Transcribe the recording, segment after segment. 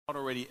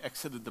already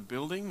exited the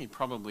building. He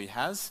probably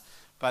has,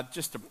 but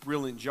just a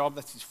brilliant job.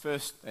 That's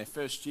their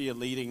first year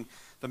leading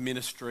the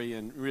ministry,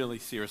 and really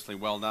seriously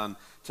well done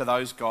to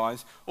those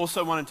guys.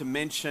 Also wanted to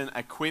mention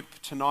Equip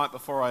tonight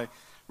before I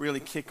really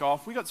kick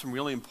off. We got some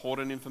really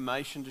important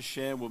information to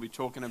share. We'll be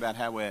talking about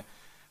how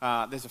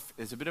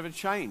there's a bit of a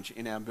change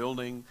in our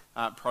building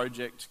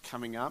project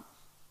coming up.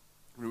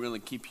 We'll really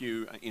keep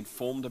you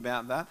informed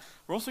about that.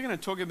 We're also going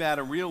to talk about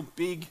a real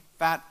big,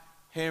 fat,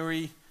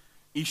 hairy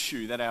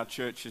issue that our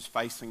church is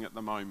facing at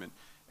the moment.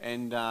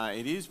 And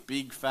it is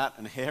big, fat,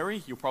 and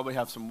hairy. You'll probably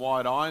have some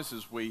wide eyes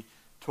as we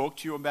talk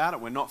to you about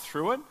it. We're not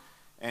through it,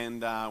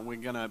 and we're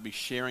going to be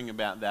sharing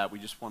about that. We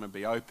just want to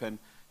be open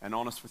and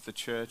honest with the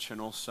church,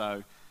 and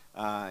also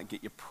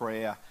get your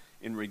prayer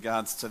in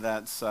regards to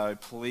that. So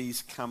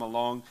please come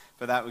along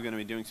for that. We're going to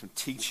be doing some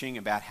teaching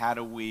about how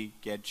do we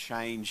get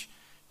change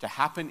to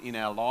happen in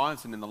our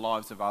lives and in the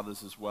lives of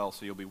others as well.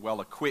 So you'll be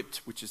well equipped,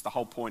 which is the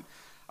whole point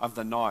of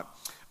the night.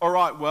 All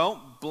right,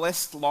 well,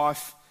 Blessed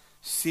Life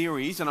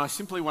series, and I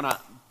simply want to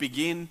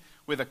begin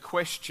with a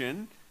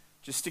question.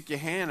 Just stick your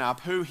hand up.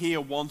 Who here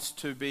wants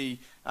to be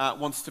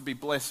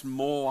blessed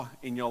more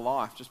in your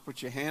life? Just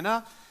put your hand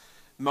up.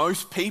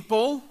 Most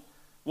people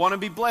want to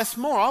be blessed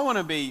more. I want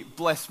to be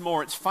blessed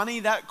more. It's funny,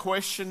 that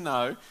question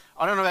though.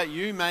 I don't know about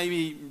you,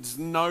 maybe there's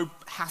no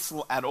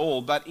hassle at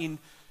all, but in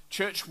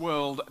church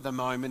world at the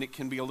moment, it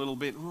can be a little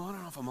bit, I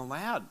don't know if I'm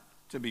allowed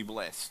to be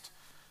blessed.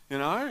 You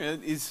know,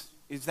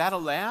 is that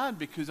allowed?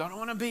 Because I don't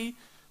want to be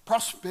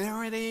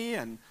prosperity,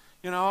 and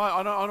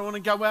I don't want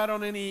to go out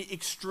on any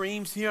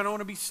extremes here. I don't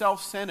want to be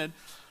self-centered.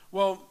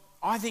 Well,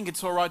 I think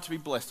it's all right to be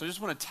blessed. I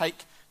just want to take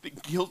the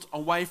guilt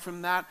away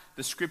from that.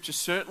 The scripture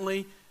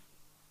certainly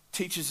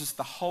teaches us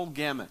the whole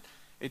gamut.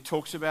 It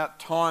talks about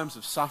times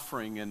of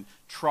suffering and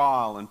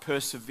trial and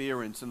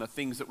perseverance and the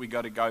things that we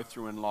got to go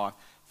through in life.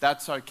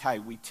 That's okay.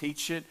 We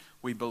teach it.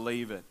 We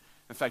believe it.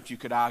 In fact, you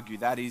could argue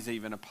that is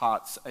even a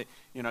part,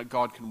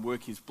 God can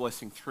work his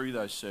blessing through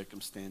those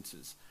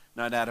circumstances.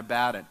 No doubt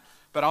about it.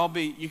 But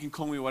you can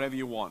call me whatever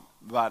you want.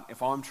 But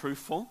if I'm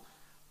truthful,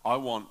 I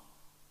want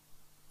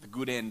the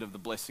good end of the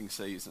blessing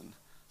season.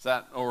 Is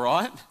that all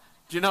right?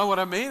 Do you know what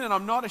I mean? And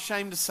I'm not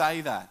ashamed to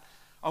say that.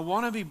 I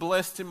want to be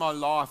blessed in my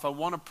life. I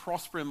want to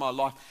prosper in my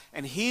life.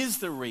 And here's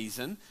the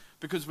reason,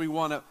 because we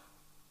want to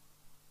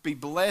be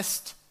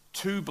blessed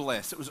to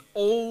bless. It was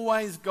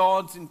always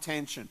God's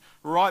intention,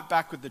 right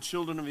back with the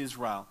children of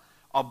Israel.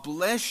 I'll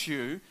bless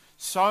you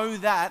so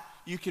that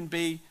you can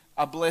be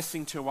a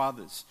blessing to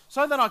others.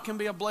 So that I can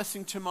be a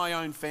blessing to my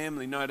own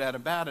family, no doubt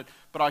about it,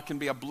 but I can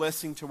be a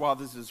blessing to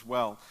others as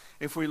well.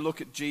 If we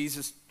look at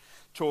Jesus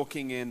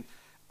talking in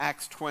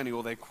Acts 20,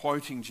 or they're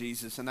quoting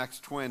Jesus in Acts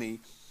 20,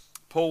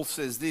 Paul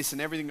says this, "In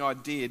everything I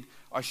did,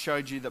 I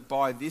showed you that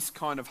by this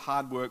kind of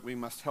hard work we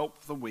must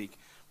help the weak,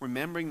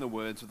 remembering the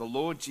words of the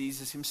Lord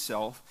Jesus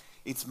himself,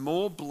 it's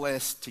more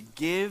blessed to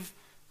give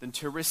than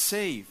to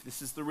receive."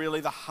 This is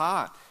really the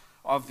heart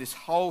of this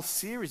whole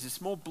series. It's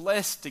more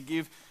blessed to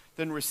give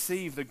than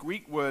receive. The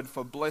Greek word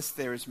for blessed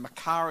there is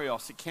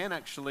makarios. It can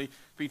actually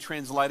be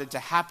translated to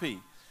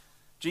happy.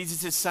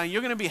 Jesus is saying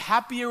you're going to be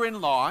happier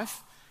in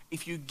life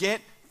if you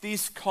get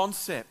this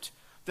concept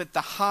that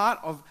the heart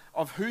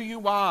of who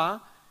you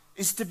are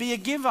is to be a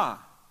giver.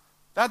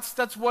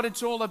 That's what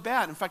it's all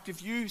about. In fact,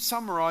 if you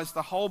summarize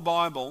the whole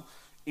Bible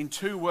in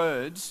 2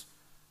 words,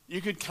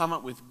 you could come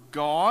up with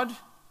God.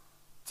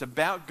 It's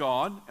about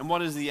God. And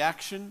what is the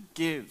action?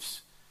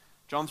 Gives.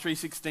 John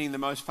 3:16, the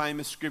most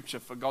famous scripture,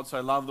 for God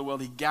so loved the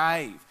world, he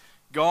gave.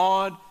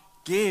 God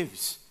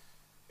gives.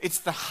 It's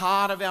the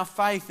heart of our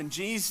faith. And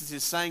Jesus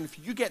is saying, if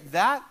you get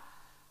that,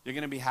 you're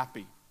going to be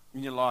happy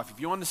in your life. If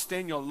you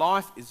understand your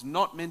life is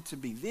not meant to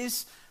be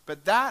this,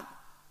 but that,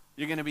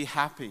 you're going to be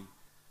happy.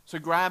 So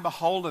grab a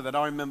hold of it.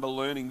 I remember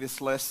learning this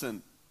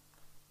lesson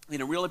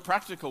in a really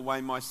practical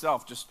way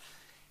myself. Just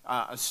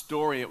a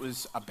story. It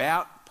was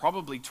about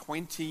probably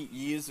 20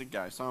 years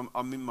ago. So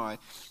I'm in my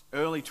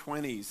early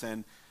 20s,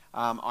 and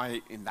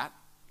I, in that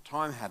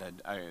time, had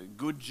a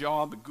good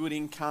job, a good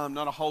income,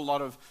 not a whole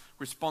lot of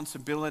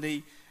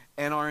responsibility.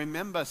 And I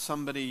remember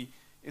somebody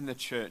in the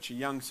church, a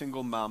young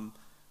single mum,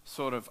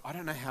 I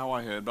don't know how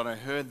I heard, but I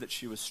heard that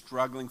she was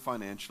struggling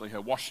financially.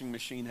 Her washing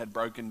machine had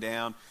broken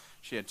down.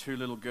 She had 2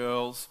 little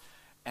girls.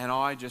 And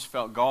I just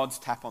felt God's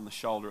tap on the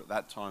shoulder at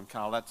that time.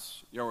 Carl,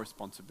 that's your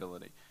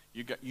responsibility.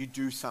 You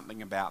do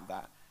something about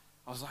that.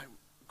 I was like,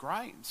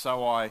 great.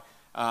 So I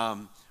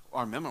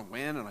remember I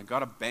went and I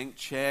got a bank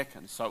check,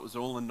 and so it was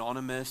all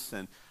anonymous.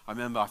 And I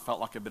remember I felt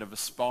like a bit of a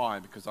spy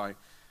because I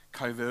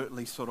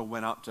covertly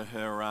went up to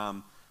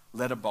her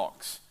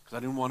letterbox because I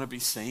didn't want to be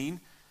seen.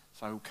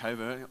 So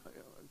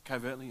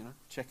covertly,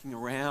 checking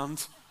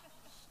around,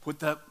 put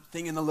that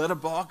thing in the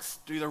letterbox,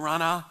 do the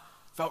runner.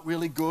 Felt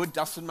really good,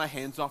 dusted my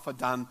hands off. I'd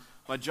done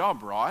my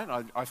job,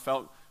 right? I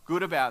felt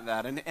good about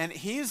that. And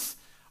here's,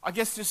 I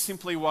guess, just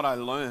simply what I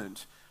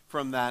learned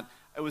from that.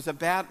 It was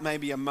about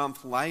maybe a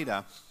month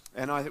later,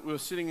 and we were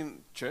sitting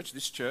in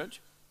this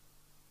church,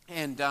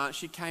 and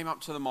she came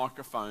up to the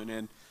microphone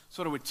and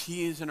with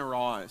tears in her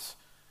eyes,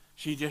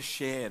 she just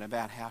shared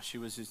about how she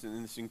was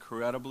in this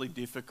incredibly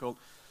difficult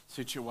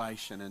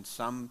situation, and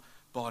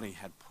somebody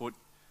had put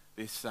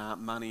this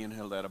money in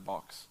her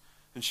letterbox.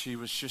 And she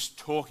was just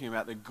talking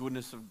about the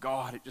goodness of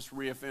God. It just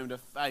reaffirmed her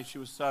faith. She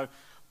was so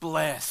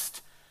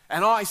blessed.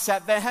 And I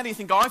sat there. How do you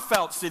think I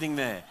felt sitting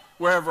there,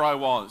 wherever I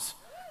was?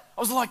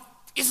 I was like,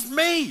 it's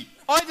me.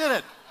 I did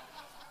it.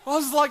 I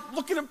was like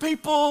looking at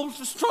people,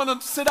 just trying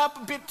to sit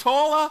up a bit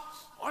taller.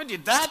 I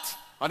did that.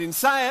 I didn't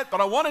say it,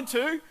 but I wanted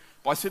to,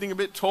 by sitting a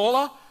bit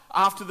taller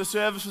after the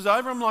service was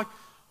over. I'm like,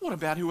 what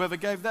about whoever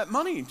gave that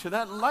money to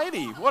that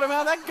lady? What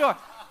about that guy?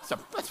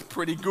 That's a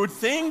pretty good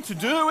thing to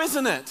do,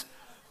 isn't it?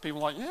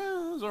 People are like,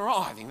 yeah, it's all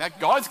right. I think that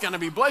guy's going to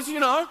be blessed,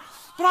 you know.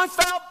 But I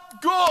felt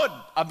good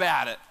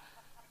about it.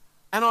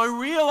 And I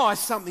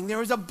realized something.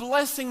 There is a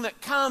blessing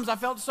that comes. I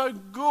felt so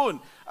good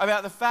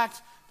about the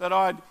fact that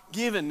I'd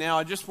given. Now,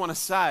 I just want to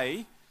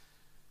say,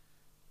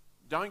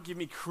 don't give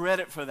me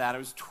credit for that. It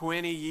was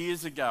 20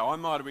 years ago. I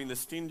might have been the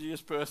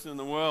stingiest person in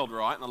the world,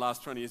 right, in the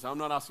last 20 years. I'm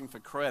not asking for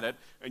credit.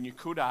 And you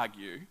could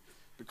argue,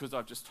 because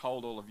I've just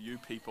told all of you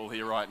people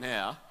here right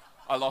now,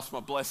 I lost my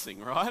blessing,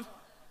 right?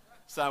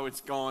 So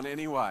it's gone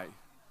anyway.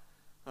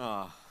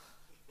 Oh,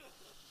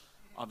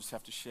 I'll just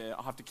have to share.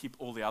 I'll have to keep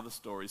all the other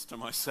stories to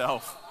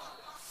myself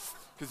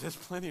because there's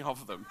plenty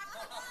of them.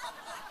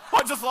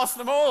 I just lost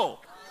them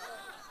all.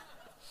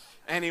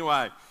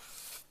 Anyway,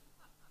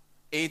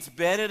 it's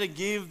better to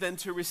give than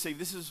to receive.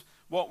 This is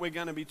what we're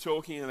going to be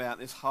talking about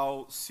this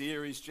whole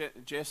series.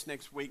 Jess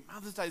next week.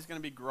 Mother's Day is going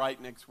to be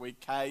great next week.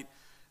 Kate,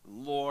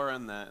 Laura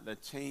and the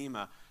team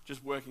are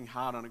just working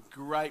hard on a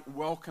great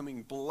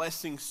welcoming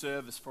blessing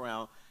service for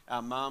our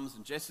mums,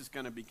 and Jess is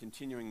going to be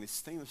continuing this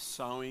theme of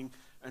sowing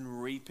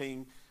and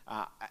reaping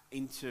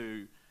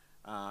into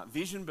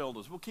vision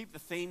builders. We'll keep the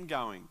theme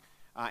going.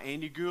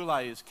 Andy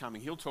Goulet is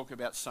coming. He'll talk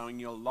about sowing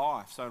your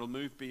life, so it'll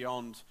move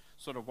beyond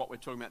sort of what we're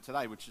talking about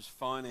today, which is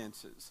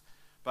finances.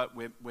 But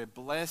we're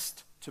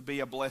blessed to be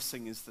a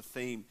blessing is the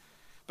theme.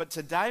 But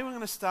today we're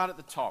going to start at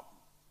the top.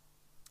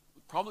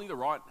 Probably the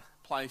right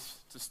place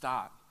to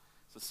start.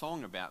 There's a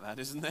song about that,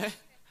 isn't there?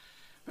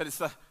 But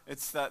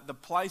it's the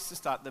place to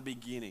start, the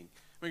beginning.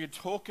 We're going to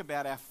talk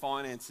about our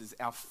finances,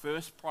 our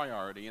first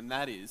priority, and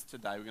that is,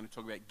 today we're going to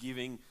talk about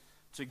giving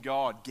to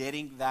God,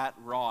 getting that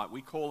right.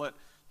 We call it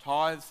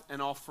tithes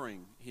and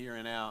offering here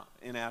in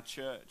our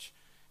church.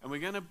 And we're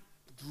going to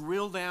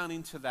drill down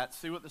into that,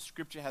 see what the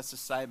scripture has to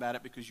say about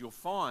it, because you'll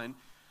find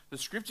the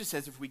scripture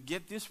says if we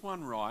get this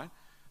one right,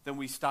 then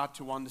we start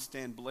to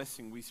understand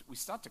blessing. We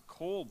start to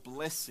call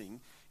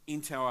blessing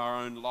into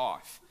our own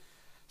life.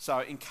 So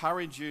I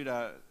encourage you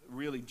to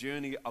really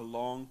journey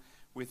along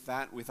with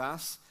that with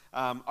us.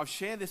 I've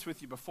shared this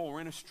with you before.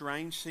 We're in a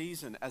strange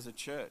season as a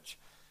church.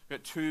 We've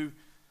got two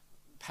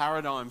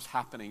paradigms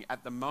happening.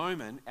 At the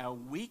moment, our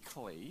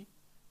weekly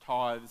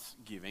tithes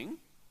giving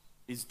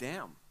is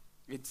down.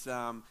 It's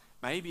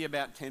maybe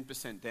about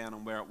 10% down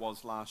on where it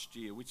was last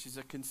year, which is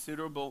a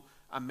considerable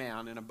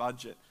amount in a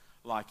budget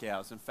like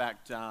ours. In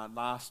fact,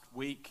 last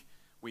week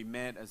we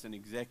met as an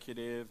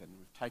executive and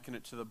we've taken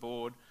it to the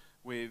board.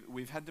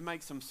 We've had to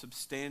make some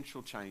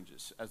substantial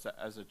changes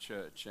as a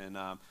church and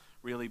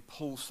really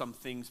pull some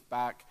things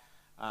back,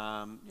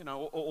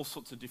 all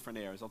sorts of different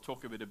areas. I'll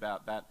talk a bit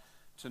about that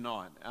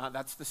tonight.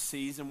 That's the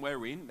season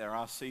we're in. There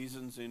are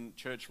seasons in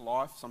church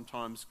life.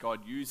 Sometimes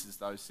God uses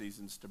those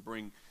seasons to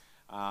bring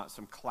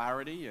some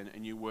clarity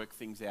and you work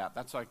things out.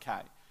 That's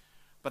okay.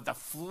 But the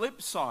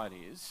flip side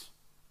is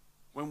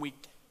when we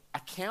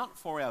account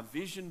for our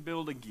vision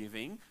builder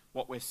giving,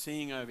 what we're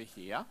seeing over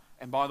here,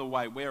 and by the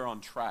way, we're on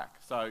track.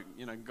 So,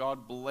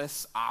 God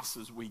bless us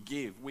as we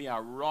give. We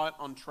are right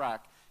on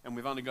track, and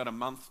we've only got a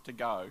month to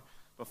go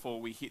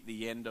before we hit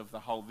the end of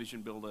the whole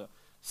vision builder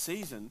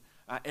season.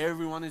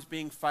 Everyone is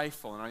being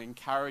faithful, and I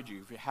encourage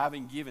you, if you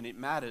haven't given, it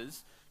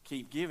matters,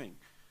 keep giving.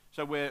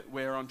 So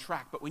we're on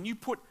track. But when you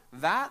put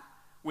that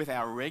with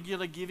our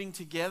regular giving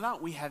together,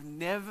 we have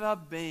never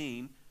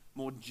been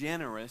more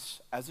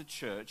generous as a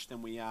church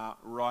than we are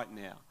right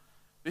now.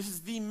 This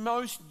is the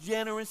most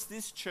generous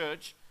this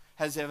church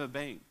has ever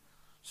been.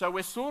 So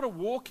we're sort of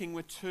walking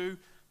with two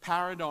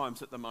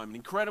paradigms at the moment.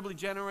 Incredibly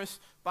generous,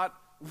 but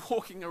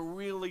walking a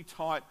really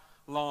tight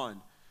line.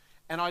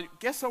 And I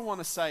guess I want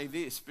to say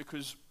this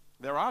because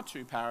there are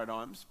two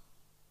paradigms.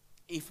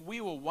 If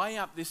we were way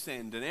up this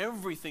end and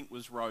everything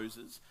was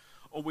roses,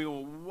 or we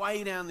were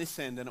way down this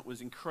end and it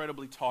was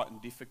incredibly tight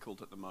and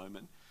difficult at the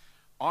moment,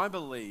 I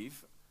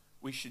believe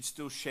we should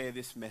still share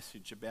this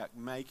message about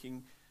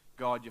making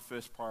God your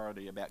first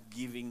priority, about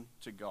giving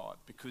to God,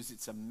 because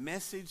it's a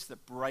message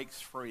that breaks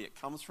free. It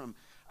comes from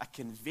a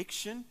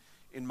conviction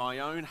in my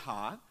own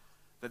heart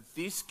that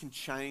this can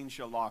change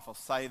your life. I'll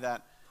say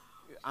that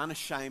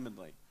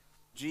unashamedly.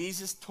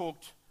 Jesus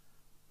talked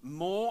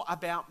more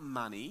about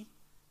money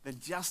than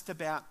just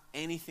about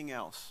anything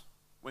else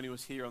when he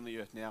was here on the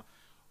earth. Now,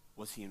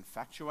 was he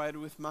infatuated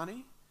with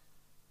money?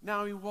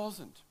 No, he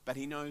wasn't. But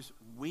he knows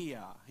we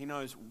are. He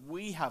knows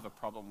we have a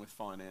problem with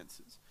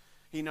finances.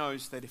 He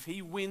knows that if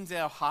he wins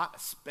our heart,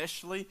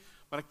 especially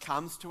when it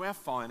comes to our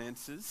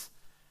finances,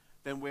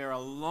 then we're a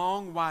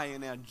long way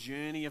in our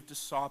journey of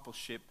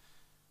discipleship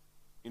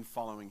in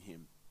following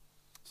him.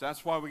 So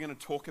that's why we're going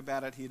to talk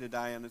about it here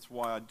today, and it's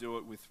why I do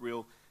it with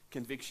real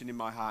conviction in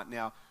my heart.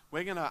 Now,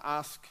 we're going to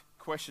ask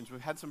questions.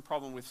 We've had some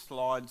problem with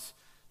slides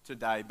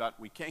today, but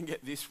we can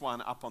get this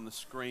one up on the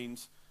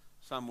screens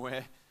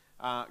somewhere.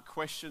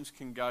 Questions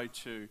can go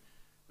to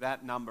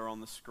that number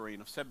on the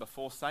screen. I've said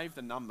before, save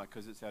the number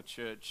because it's our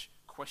church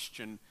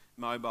question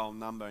mobile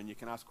number, and you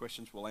can ask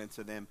questions. We'll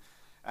answer them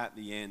at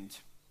the end.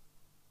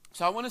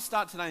 So I want to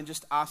start today and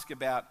just ask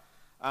about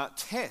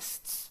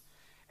tests.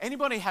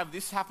 Anybody have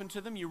this happen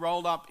to them? You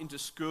rolled up into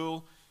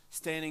school,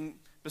 standing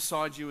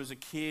beside you as a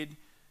kid,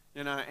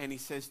 and he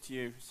says to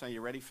you, "So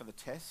you ready for the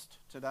test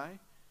today?"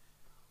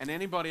 And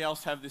anybody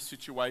else have this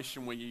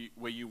situation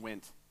where you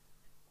went,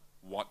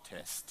 "What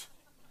test?"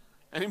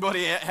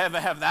 Anybody ever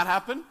have that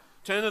happen?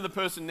 Turn to the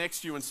person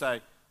next to you and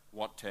say,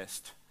 "What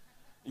test?"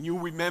 And you'll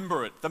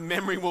remember it. The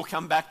memory will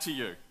come back to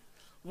you.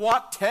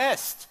 What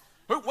test?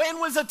 When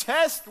was a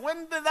test?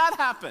 When did that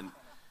happen?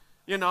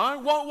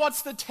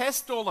 What's the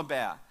test all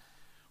about?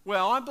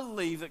 Well, I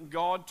believe that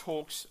God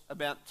talks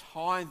about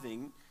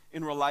tithing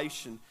in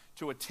relation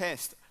to a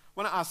test. I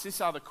want to ask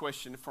this other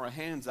question for a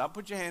hands up.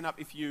 Put your hand up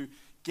if you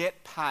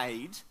get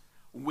paid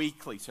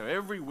weekly. So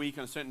every week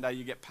on a certain day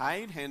you get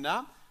paid. Hand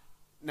up.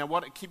 Now,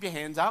 keep your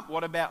hands up.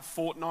 What about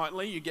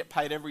fortnightly? You get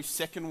paid every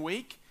second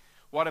week.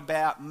 What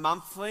about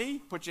monthly?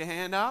 Put your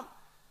hand up.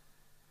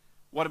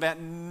 What about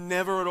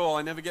never at all?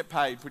 I never get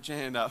paid. Put your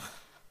hand up.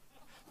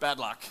 Bad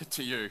luck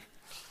to you.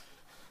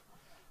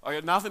 I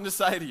got nothing to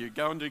say to you.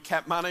 Go and do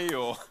cap money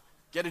or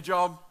get a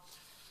job.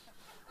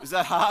 Is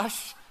that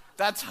harsh?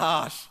 That's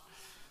harsh.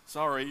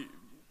 Sorry.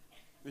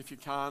 If you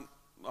can't,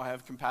 I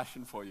have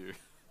compassion for you.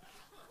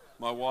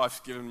 My wife's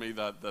given me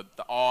the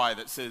eye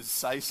that says,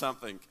 say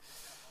something.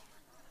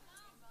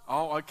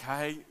 Oh,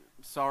 okay.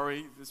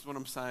 Sorry. This is what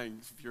I'm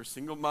saying. If you're a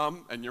single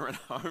mum and you're at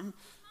home,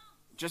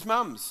 just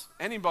mums,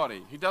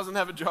 anybody who doesn't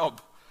have a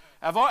job.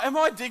 Am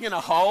I digging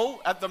a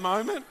hole at the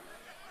moment?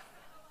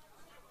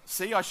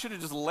 See, I should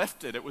have just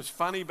left it. It was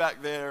funny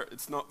back there.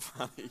 It's not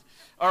funny.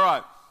 All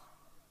right.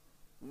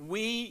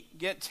 We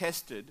get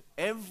tested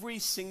every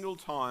single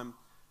time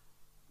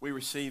we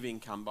receive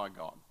income by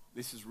God.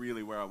 This is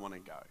really where I want to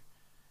go.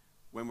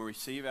 When we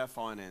receive our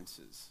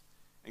finances.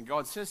 And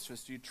God says to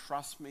us, do you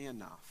trust me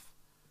enough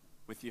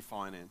with your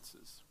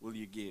finances? Will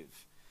you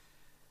give?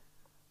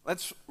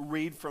 Let's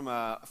read from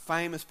a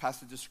famous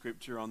passage of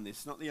scripture on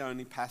this. Not the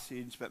only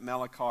passage, but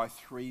Malachi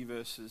 3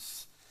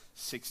 verses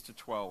 6 to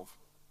 12.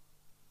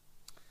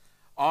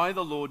 I,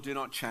 the Lord, do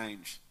not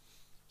change.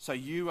 So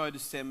you, O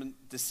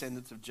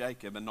descendants of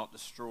Jacob, are not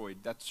destroyed.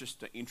 That's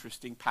just an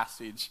interesting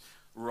passage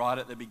right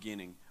at the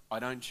beginning. I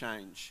don't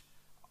change.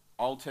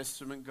 Old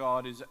Testament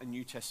God is a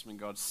New Testament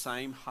God,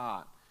 same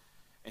heart.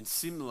 And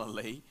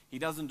similarly, he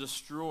doesn't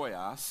destroy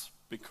us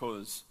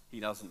because he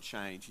doesn't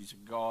change. He's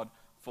a God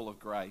full of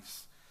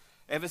grace.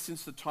 Ever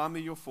since the time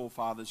of your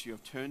forefathers, you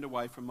have turned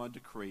away from my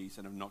decrees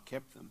and have not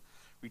kept them.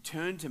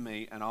 Return to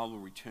me, and I will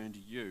return to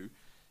you,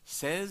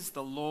 says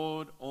the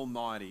Lord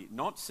Almighty.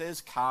 Not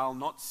says Carl,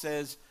 not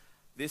says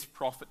this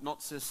prophet,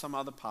 not says some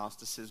other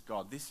pastor, says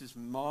God. This is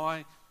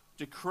my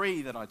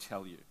decree that I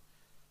tell you.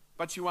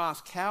 But you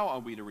ask, how are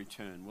we to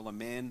return? Will a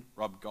man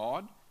rob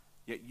God?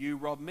 Yet you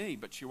rob me.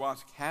 But you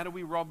ask, how do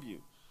we rob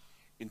you?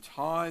 In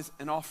tithes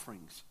and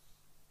offerings.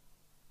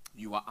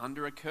 You are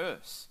under a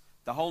curse,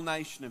 the whole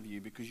nation of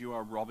you, because you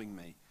are robbing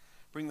me.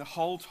 Bring the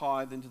whole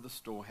tithe into the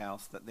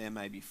storehouse, that there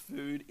may be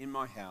food in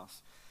my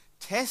house.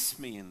 Test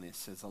me in this,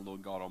 says the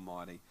Lord God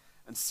Almighty,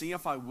 and see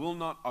if I will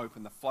not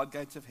open the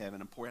floodgates of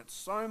heaven and pour out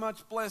so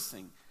much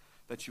blessing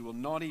that you will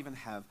not even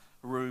have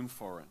room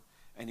for it.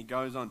 And he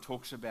goes on,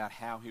 talks about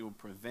how he will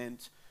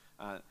prevent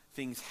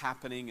things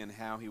happening and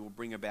how he will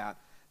bring about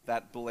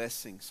that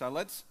blessing. So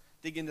let's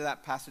dig into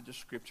that passage of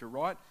scripture.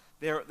 Right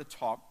there at the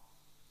top,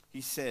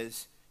 he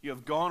says, you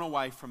have gone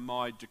away from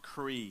my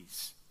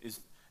decrees,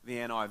 is the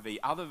NIV.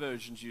 Other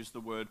versions use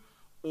the word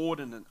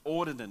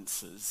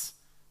ordinances.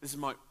 This is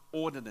my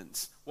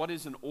ordinance. What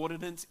is an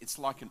ordinance? It's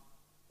like an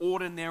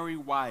ordinary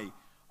way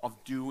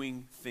of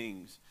doing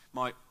things.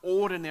 My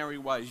ordinary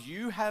ways.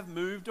 You have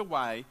moved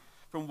away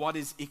from what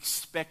is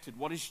expected,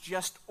 what is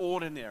just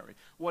ordinary,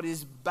 what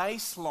is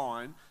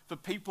baseline for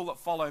people that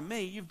follow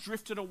me. You've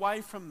drifted away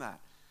from that,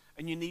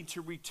 and you need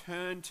to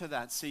return to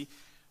that. See,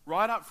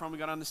 right up front, we've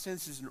got to understand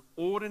this is an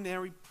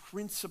ordinary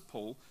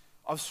principle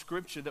of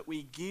Scripture that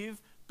we give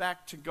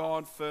back to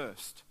God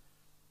first.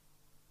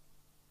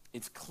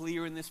 It's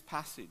clear in this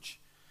passage,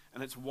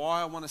 and it's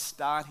why I want to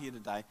start here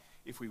today.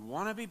 If we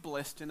want to be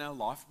blessed in our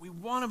life, we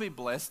want to be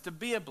blessed to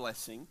be a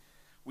blessing,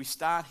 we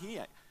start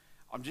here.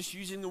 I'm just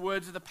using the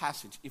words of the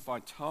passage. If I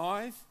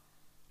tithe,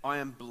 I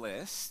am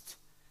blessed.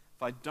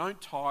 If I don't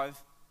tithe,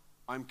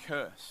 I'm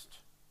cursed.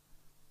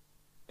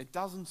 It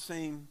doesn't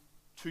seem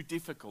too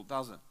difficult,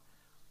 does it?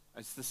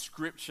 It's the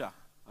scripture.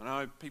 I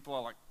know people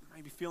are like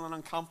maybe feeling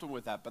uncomfortable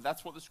with that, but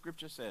that's what the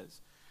scripture says.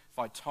 If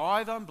I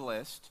tithe, I'm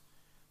blessed.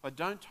 If I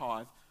don't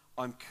tithe,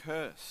 I'm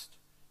cursed.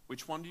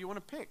 Which one do you want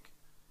to pick?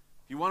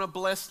 If you want a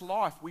blessed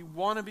life, we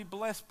want to be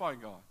blessed by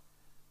God.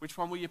 Which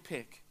one will you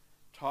pick?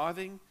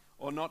 Tithing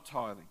or not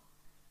tithing?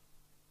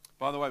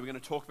 By the way, we're going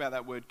to talk about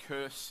that word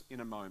curse in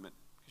a moment,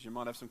 because you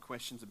might have some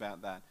questions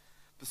about that.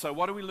 So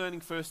what are we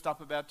learning first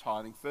up about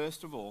tithing?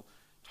 First of all,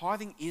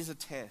 tithing is a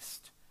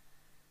test.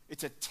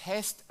 It's a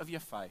test of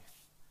your faith.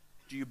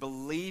 Do you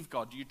believe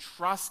God? Do you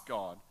trust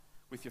God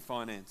with your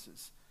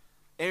finances?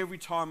 Every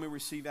time we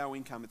receive our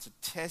income, it's a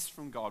test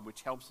from God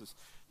which helps us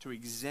to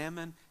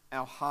examine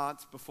our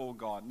hearts before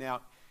God.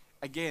 Now,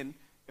 again,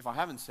 if I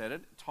haven't said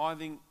it,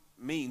 tithing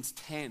means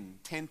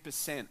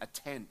 10%, a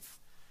tenth.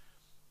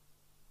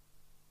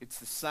 It's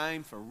the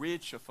same for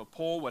rich or for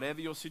poor, whatever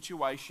your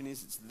situation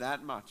is, it's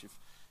that much. If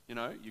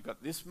you've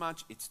got this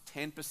much, it's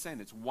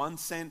 10%. It's 1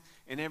 cent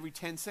in every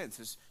 10 cents.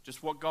 It's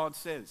just what God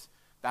says.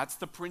 That's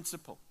the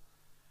principle.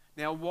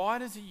 Now, why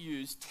does he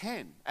use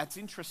 10? That's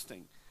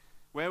interesting.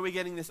 Where are we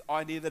getting this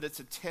idea that it's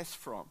a test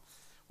from?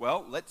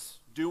 Well, let's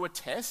do a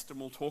test and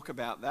we'll talk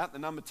about that. The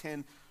number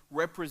 10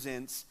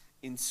 represents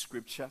in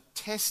Scripture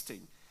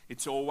testing.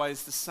 It's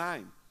always the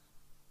same.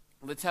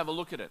 Let's have a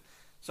look at it.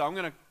 So I'm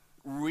going to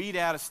read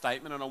out a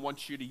statement and I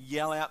want you to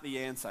yell out the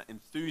answer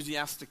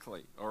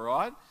enthusiastically, all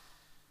right?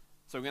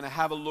 So we're going to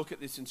have a look at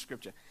this in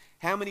Scripture.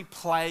 How many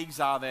plagues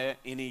are there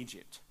in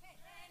Egypt?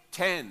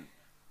 10.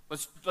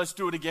 Let's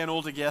do it again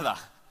all together.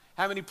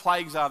 How many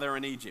plagues are there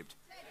in Egypt?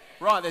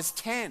 10. Right, there's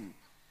 10.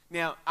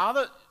 Now,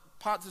 other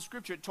parts of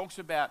Scripture, it talks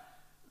about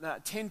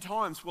 10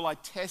 times will I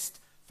test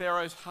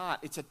Pharaoh's heart.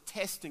 It's a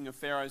testing of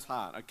Pharaoh's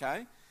heart,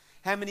 okay?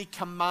 How many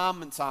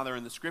commandments are there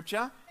in the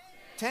Scripture?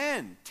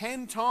 10.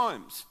 10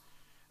 times.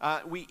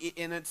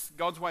 And it's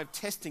God's way of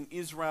testing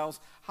Israel's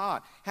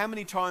heart. How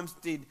many times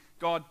did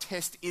God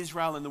test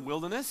Israel in the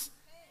wilderness?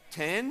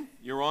 10.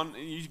 You're on.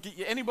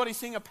 Anybody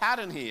seeing a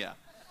pattern here?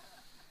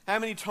 How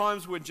many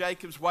times were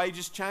Jacob's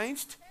wages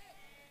changed?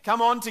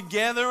 Come on,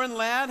 together and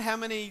loud. How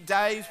many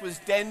days was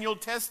Daniel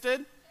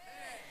tested?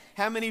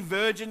 How many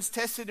virgins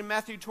tested in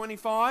Matthew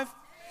 25?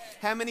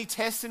 How many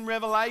tests in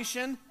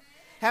Revelation?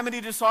 How many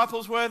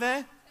disciples were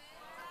there?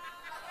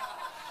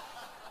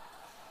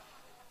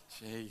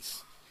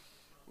 Jeez.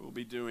 We'll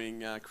be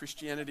doing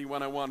Christianity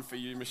 101 for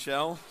you,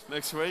 Michelle,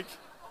 next week.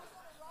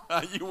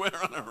 You were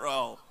on a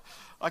roll.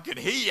 I could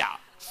hear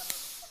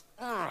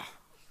you.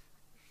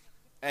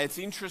 It's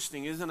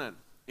interesting, isn't it?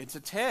 It's a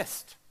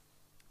test.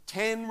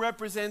 10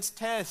 represents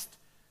test.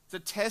 It's a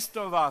test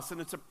of us,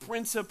 and it's a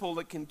principle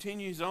that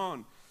continues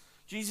on.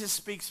 Jesus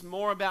speaks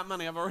more about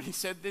money, I've already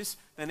said this,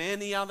 than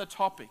any other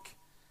topic.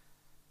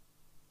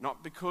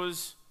 Not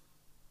because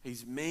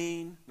he's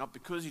mean, not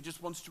because he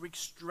just wants to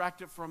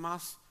extract it from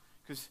us,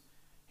 because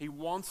he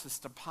wants us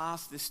to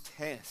pass this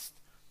test.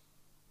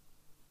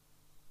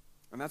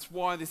 And that's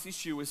why this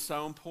issue is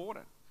so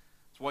important.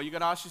 That's why you've got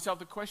to ask yourself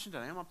the question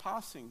today, am I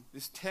passing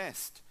this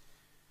test?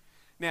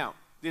 Now,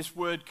 this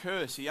word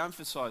curse, he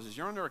emphasizes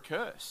you're under a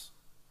curse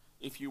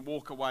if you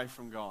walk away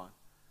from God.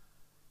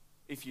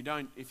 If you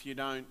don't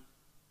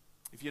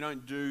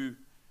do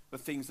the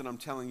things that I'm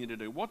telling you to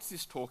do. What's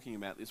this talking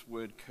about, this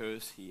word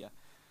curse here?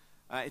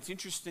 It's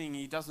interesting,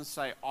 he doesn't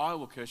say, I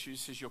will curse you. He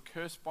says, you're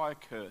cursed by a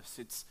curse.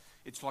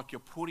 It's like you're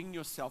putting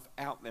yourself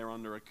out there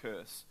under a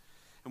curse.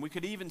 And we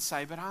could even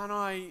say, but aren't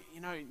I,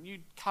 new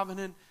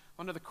covenant,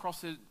 under the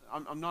cross,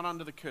 I'm not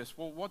under the curse.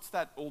 Well, what's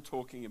that all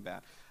talking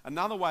about?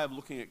 Another way of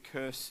looking at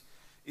curse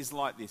is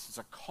like this. It's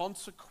a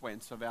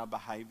consequence of our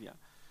behavior.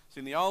 So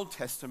in the Old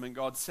Testament,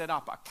 God set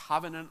up a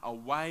covenant, a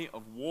way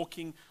of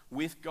walking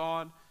with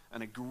God,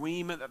 an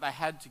agreement that they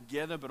had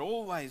together, but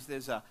always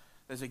there's a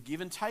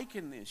give and take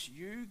in this.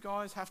 You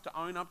guys have to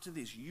own up to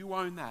this. You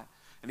own that.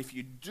 And if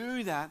you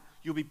do that,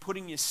 you'll be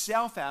putting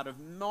yourself out of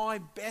my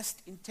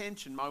best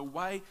intention, my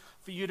way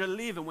for you to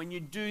live. And when you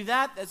do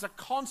that, there's a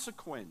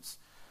consequence.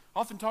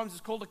 Oftentimes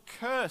it's called a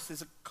curse.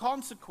 There's a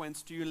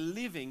consequence to you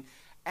living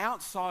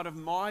outside of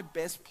my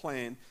best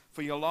plan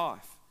for your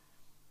life.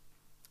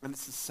 And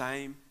it's the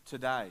same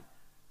today.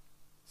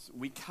 So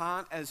we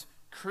can't, as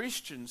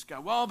Christians,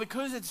 go, well,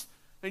 because it's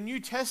the New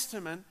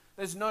Testament,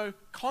 there's no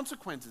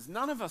consequences.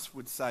 None of us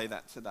would say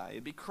that today.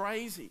 It'd be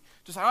crazy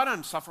to say, I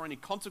don't suffer any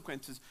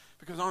consequences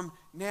because I'm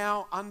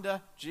now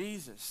under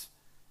Jesus.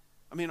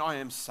 I mean, I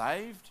am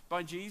saved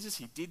by Jesus.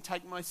 He did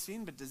take my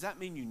sin, but does that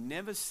mean you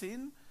never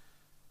sin?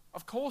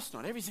 Of course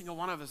not. Every single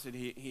one of us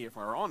here, if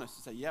we're honest,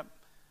 would say, yep,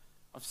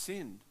 I've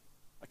sinned.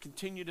 I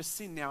continue to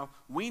sin. Now,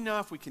 we know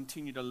if we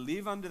continue to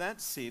live under that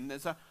sin,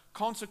 there's a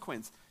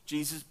consequence.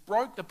 Jesus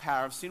broke the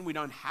power of sin. We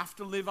don't have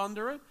to live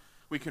under it.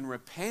 We can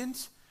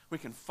repent. We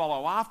can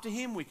follow after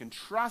him. We can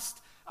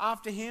trust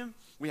after him.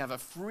 We have a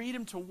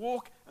freedom to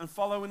walk and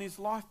follow in his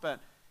life. But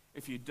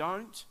if you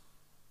don't,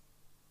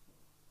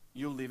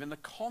 you'll live in the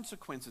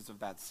consequences of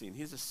that sin.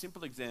 Here's a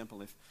simple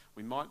example.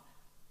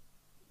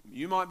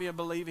 You might be a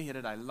believer here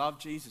today, love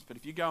Jesus, but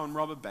if you go and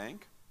rob a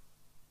bank,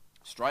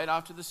 straight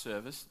after the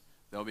service,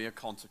 there'll be a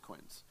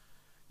consequence.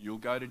 You'll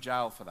go to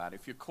jail for that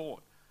if you're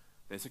caught.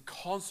 There's a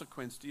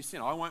consequence to your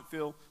sin. I won't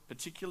feel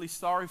particularly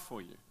sorry for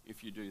you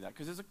if you do that,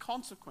 because there's a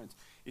consequence.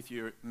 If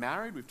you're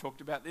married, we've talked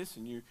about this,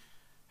 and you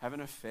have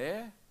an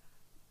affair,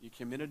 you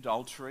commit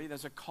adultery,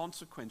 there's a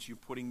consequence. You're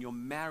putting your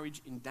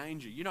marriage in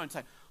danger. You don't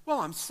say, well,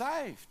 I'm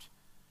saved.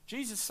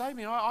 Jesus saved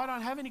me. I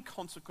don't have any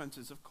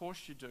consequences. Of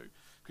course you do.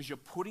 Because you're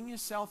putting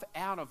yourself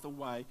out of the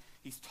way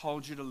he's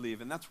told you to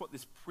live. And that's what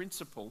this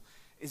principle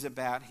is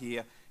about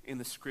here in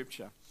the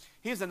scripture.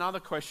 Here's another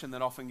question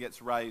that often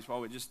gets raised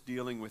while we're just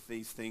dealing with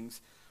these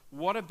things.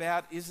 What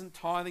about, isn't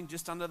tithing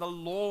just under the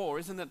law? Or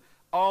isn't it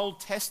Old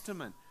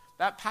Testament?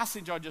 That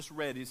passage I just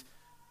read is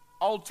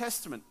Old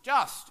Testament.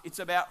 It's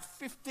about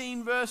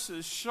 15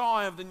 verses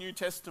shy of the New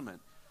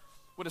Testament.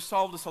 Would have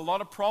solved us a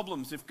lot of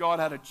problems if God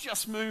had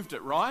just moved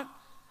it, right?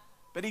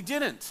 But he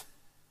didn't.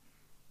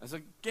 There's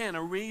again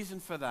a reason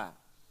for that.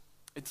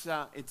 It's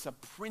a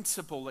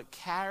principle that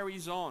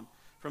carries on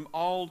from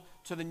old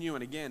to the new.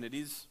 And again, it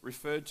is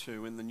referred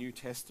to in the New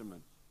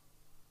Testament.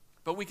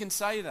 But we can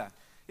say that.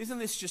 Isn't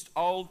this just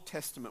Old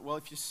Testament? Well,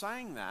 if you're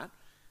saying that,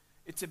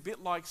 it's a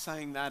bit like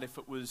saying that if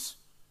it was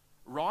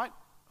right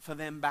for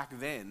them back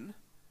then,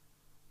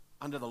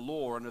 under the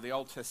law, under the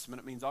Old Testament,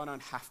 it means I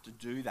don't have to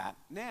do that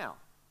now.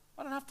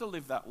 I don't have to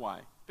live that way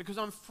because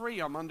I'm free,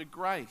 I'm under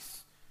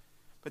grace.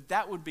 But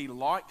that would be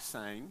like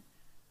saying,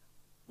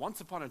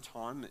 once upon a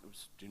time it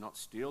was do not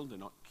steal, do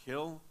not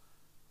kill,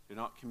 do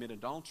not commit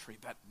adultery.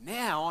 But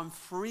now I'm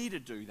free to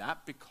do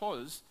that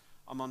because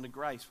I'm under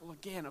grace. Well,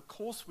 again, of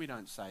course we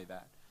don't say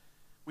that.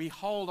 We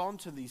hold on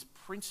to these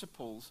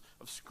principles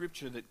of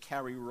Scripture that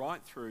carry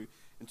right through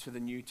into the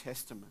New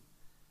Testament.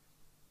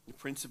 The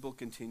principle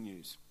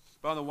continues.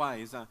 By the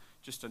way, is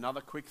just another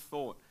quick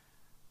thought.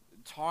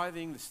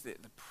 Tithing, the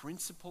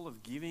principle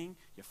of giving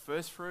your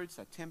first fruits,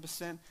 that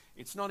 10%,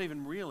 it's not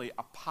even really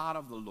a part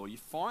of the law. You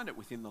find it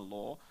within the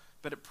law,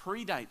 but it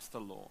predates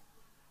the law.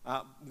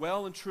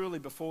 Well and truly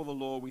before the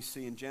law, we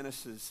see in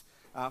Genesis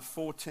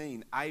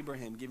 14,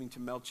 Abraham giving to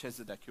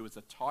Melchizedek, who was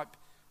a type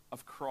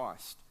of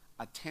Christ,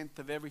 a tenth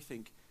of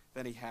everything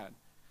that he had.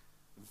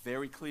 A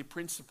very clear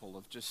principle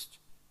of just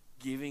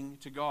giving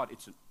to God.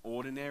 It's an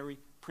ordinary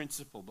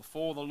principle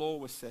before the law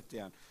was set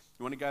down.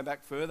 You want to go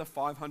back further,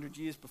 500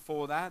 years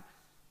before that,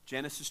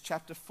 Genesis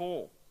chapter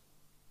 4,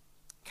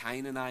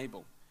 Cain and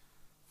Abel,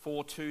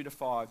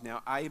 4:2-5.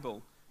 Now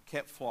Abel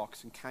kept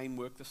flocks and Cain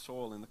worked the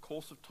soil. In the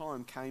course of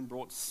time, Cain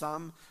brought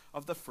some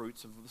of the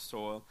fruits of the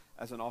soil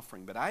as an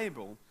offering, but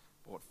Abel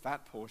brought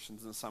fat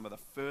portions and some of the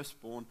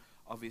firstborn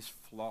of his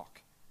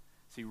flock.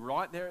 See,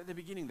 right there at the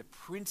beginning, the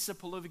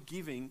principle of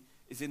giving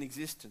is in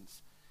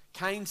existence.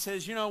 Cain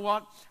says, you know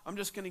what, I'm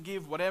just going to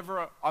give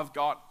whatever I've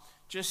got,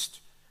 just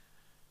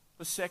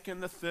the second,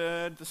 the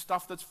third, the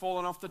stuff that's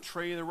fallen off the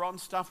tree, the rotten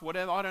stuff,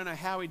 whatever. I don't know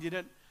how he did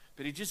it,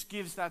 but he just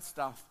gives that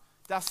stuff,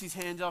 dusts his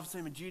hands off,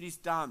 saying, my duty's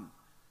done.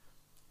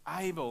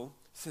 Abel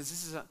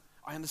says,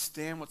 I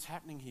understand what's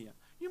happening here.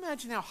 You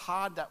imagine how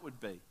hard that would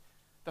be.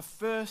 The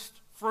first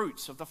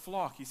fruits of the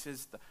flock, he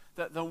says,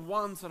 the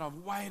ones that I've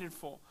waited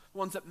for, the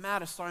ones that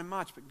matter so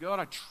much. But God,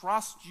 I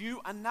trust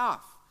you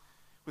enough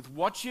with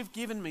what you've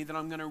given me that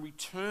I'm going to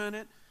return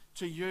it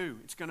to you.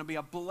 It's going to be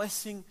a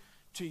blessing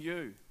to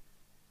you.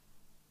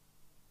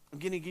 I'm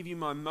going to give you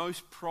my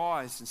most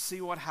prized and see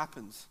what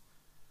happens.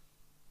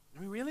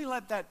 And we really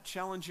let that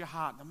challenge your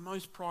heart. The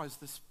most prized,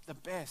 the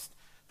best,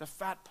 the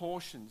fat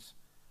portions.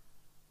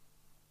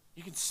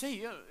 You can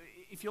see,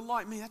 if you're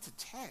like me, that's a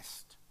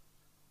test.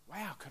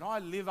 Wow, could I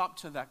live up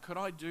to that? Could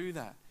I do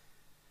that?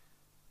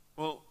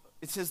 Well,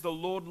 it says the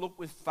Lord looked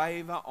with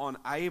favor on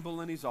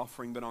Abel and his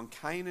offering, but on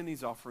Cain and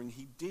his offering,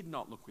 he did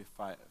not look with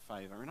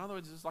favor. In other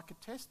words, it's like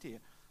a test here.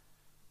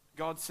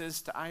 God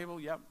says to Abel,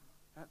 yep,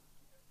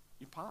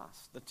 you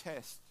passed the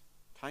test.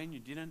 Cain, you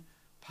didn't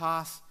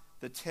pass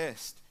the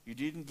test. You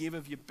didn't give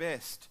of your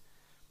best.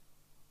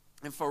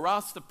 And for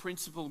us, the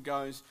principle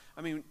goes,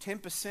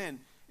 10%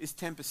 is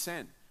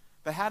 10%.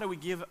 But how do we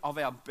give of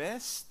our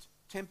best?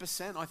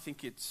 10%, I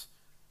think it's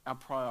our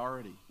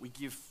priority. We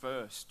give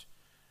first.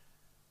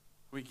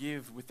 We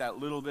give with that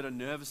little bit of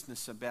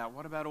nervousness about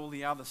what about all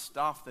the other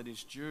stuff that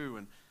is due,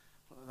 and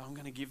I'm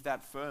going to give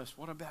that first.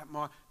 What about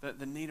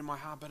the need of my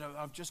heart? But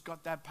I've just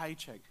got that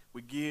paycheck.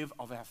 We give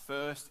of our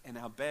first and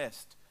our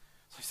best.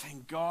 So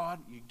saying, God,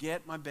 you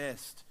get my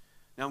best.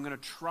 Now I'm going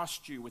to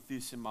trust you with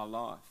this in my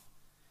life.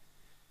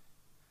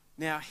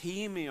 Now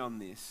hear me on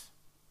this.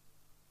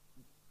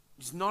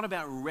 It's not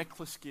about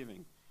reckless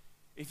giving.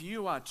 If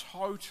you are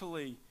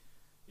totally,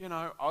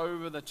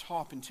 over the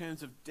top in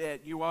terms of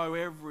debt, you owe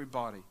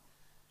everybody.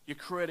 Your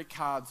credit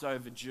card's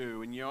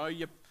overdue, and you owe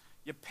your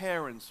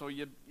parents or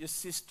your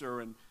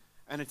sister, and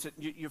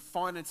your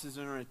finances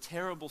are in a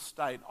terrible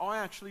state. I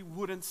actually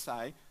wouldn't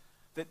say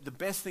that the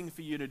best thing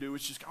for you to do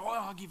is just go,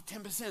 I'll give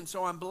 10%,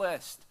 so I'm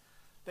blessed.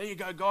 There you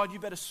go, God, you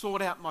better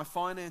sort out my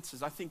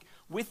finances. I think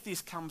with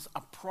this comes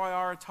a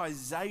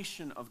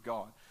prioritization of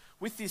God.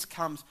 With this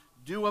comes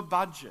do a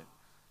budget.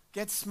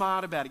 Get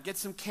smart about it. Get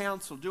some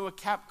counsel. Do a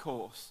CAP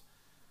course.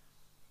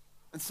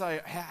 And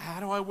say, how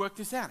do I work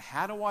this out?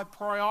 How do I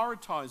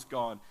prioritize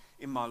God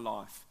in my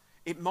life?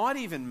 It might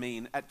even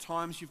mean at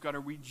times you've got to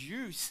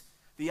reduce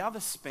the other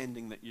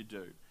spending that you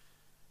do.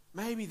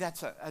 Maybe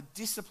that's a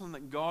discipline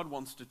that God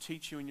wants to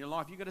teach you in your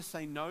life. You've got to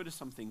say no to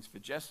some things. For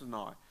Jess and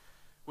I,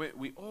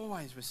 we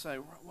always will say,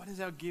 what is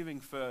our giving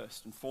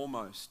first and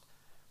foremost?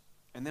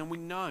 And then we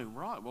know,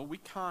 right, well, we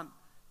can't,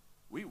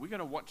 we got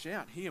to watch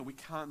out here. We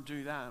can't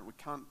do that. We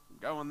can't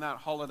go on that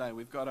holiday.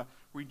 We've got to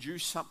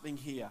reduce something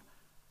here.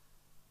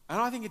 And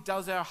I think it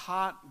does our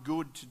heart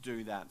good to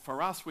do that.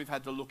 For us, we've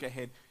had to look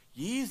ahead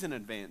years in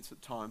advance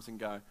at times and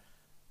go,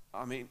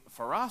 I mean,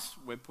 for us,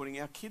 we're putting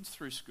our kids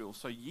through school.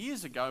 So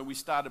years ago, we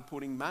started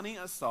putting money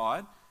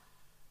aside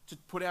to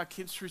put our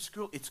kids through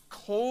school. It's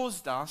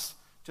caused us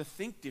to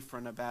think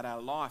different about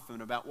our life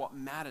and about what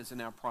matters in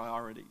our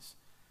priorities.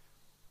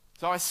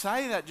 So I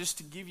say that just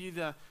to give you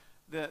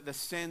the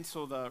sense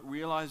or the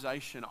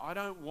realization. I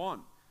don't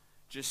want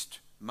just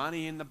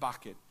money in the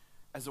bucket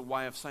as a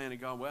way of saying to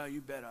God, well, you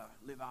better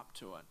live up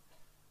to it.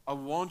 I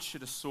want you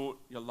to sort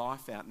your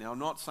life out. Now, I'm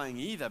not saying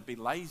either be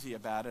lazy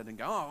about it and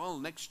go, oh, well,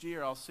 next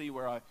year I'll see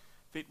where I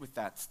fit with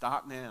that.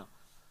 Start now.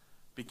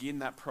 Begin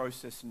that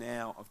process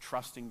now of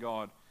trusting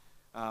God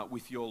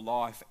with your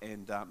life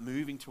and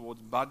moving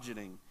towards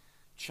budgeting,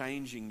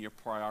 changing your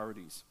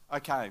priorities.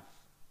 Okay,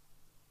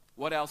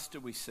 what else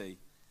do we see?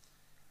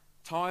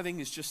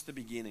 Tithing is just the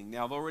beginning.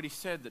 Now, I've already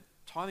said that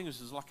tithing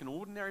is like an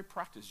ordinary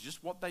practice,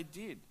 just what they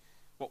did,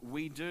 what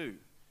we do.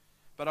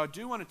 But I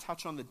do want to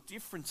touch on the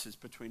differences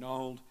between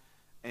old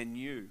and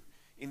new.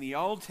 In the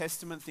Old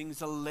Testament,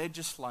 things are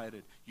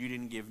legislated. You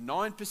didn't give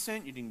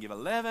 9%, you didn't give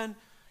 11%,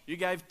 you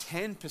gave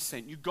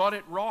 10%. You got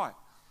it right.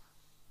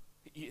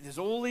 There's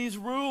all these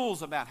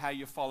rules about how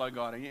you follow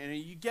God, and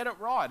you get it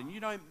right, and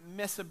you don't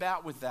mess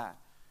about with that.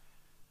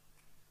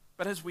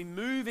 But as we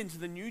move into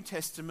the New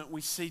Testament,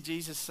 we see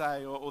Jesus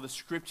say, or the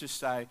scriptures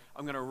say,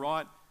 I'm going to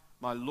write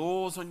my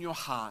laws on your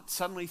heart.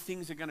 Suddenly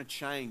things are going to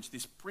change.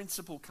 This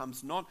principle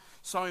comes not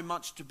so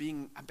much to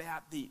being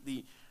about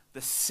the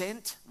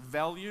cent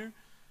value,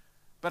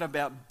 but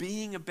about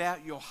being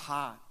about your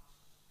heart.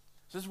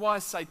 So this is why I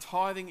say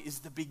tithing is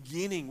the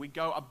beginning. We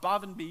go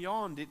above and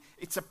beyond.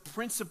 It's a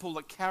principle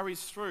that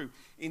carries through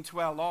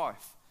into our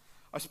life.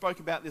 I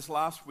spoke about this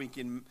last week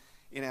in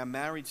our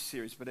marriage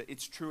series, but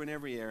it's true in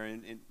every area.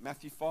 In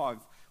Matthew 5,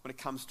 when it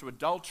comes to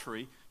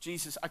adultery,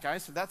 Jesus, okay,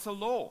 so that's a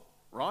law,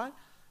 right?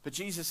 But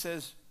Jesus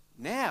says,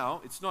 now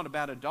it's not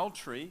about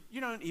adultery.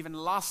 You don't even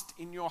lust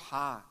in your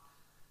heart.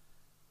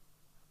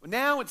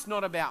 Now it's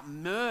not about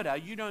murder.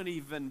 You don't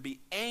even be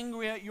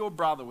angry at your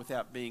brother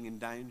without being in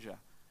danger.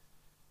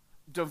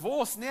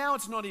 Divorce, now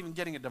it's not even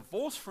getting a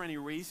divorce for any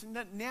reason.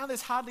 Now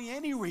there's hardly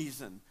any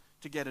reason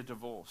to get a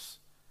divorce.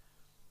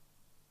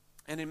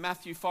 And in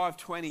Matthew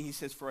 5:20, he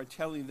says, for I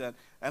tell you that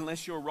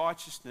unless your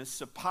righteousness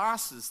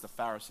surpasses the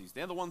Pharisees,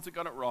 they're the ones that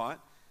got it right,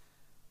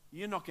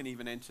 you're not going to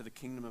even enter the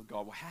kingdom of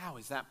God. Well, how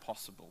is that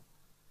possible?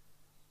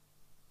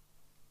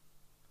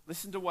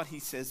 Listen to what he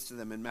says to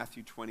them in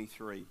Matthew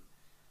 23.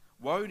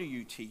 Woe to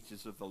you,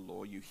 teachers of the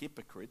law, you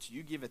hypocrites.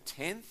 You give a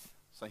tenth.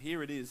 So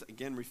here it is,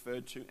 again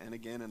referred to and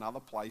again in other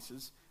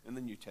places in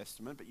the New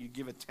Testament. But you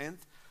give a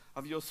tenth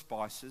of your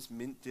spices,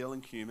 mint, dill,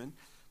 and cumin.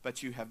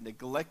 But you have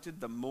neglected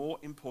the more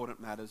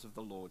important matters of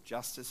the law,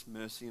 justice,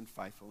 mercy, and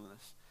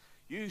faithfulness.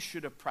 You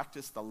should have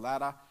practiced the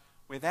latter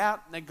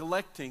without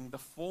neglecting the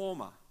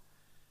former.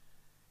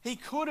 He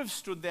could have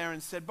stood there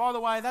and said, by the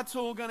way, that's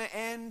all going to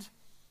end.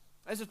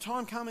 There's a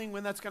time coming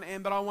when that's going to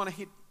end, but I want to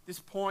hit this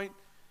point.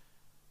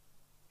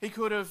 He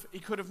could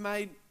have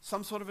made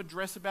some sort of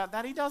address about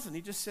that. He doesn't.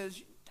 He just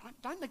says,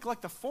 don't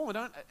neglect the former.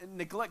 Don't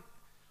neglect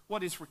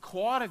what is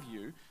required of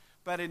you.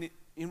 But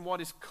in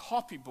what is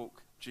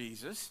copybook,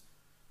 Jesus,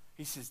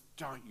 he says,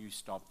 don't you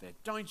stop there.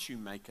 Don't you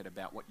make it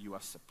about what you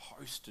are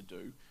supposed to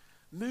do.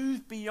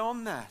 Move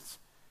beyond that.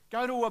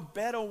 Go to a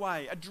better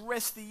way.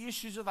 Address the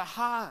issues of the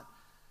heart.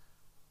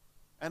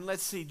 And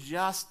let's see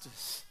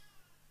justice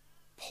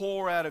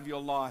pour out of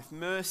your life,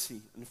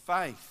 mercy and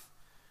faith.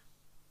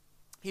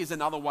 Here's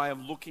another way of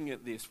looking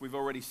at this. We've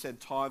already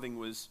said tithing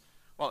was,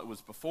 well, it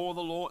was before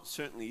the law. It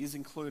certainly is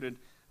included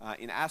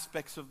in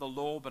aspects of the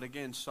law, but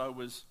again, so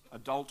was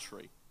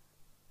adultery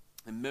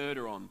and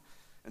murder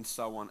and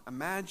so on.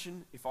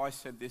 Imagine if I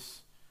said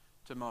this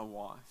to my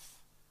wife.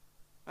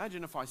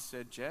 Imagine if I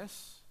said,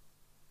 Jess,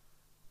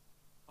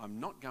 I'm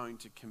not going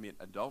to commit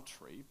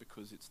adultery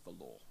because it's the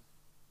law.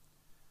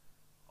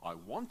 I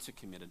want to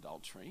commit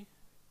adultery,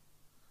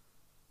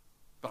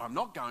 but I'm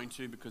not going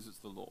to because it's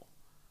the law.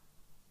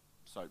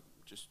 So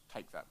just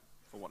take that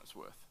for what it's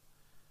worth.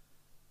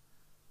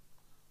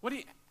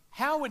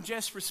 How would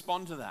Jess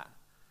respond to that?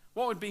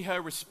 What would be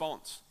her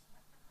response?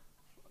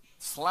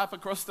 Slap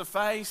across the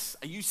face?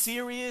 Are you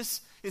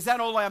serious? Is that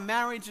all our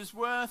marriage is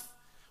worth?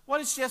 What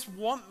does Jess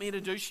want me to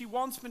do? She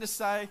wants me to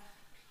say,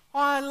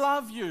 I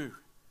love you.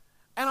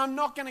 And I'm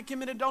not going to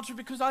commit adultery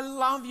because I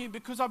love you,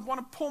 because I want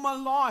to pour my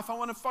life. I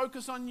want to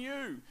focus on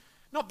you.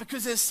 Not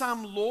because there's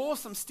some law,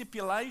 some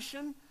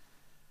stipulation.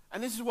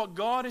 And this is what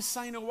God is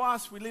saying to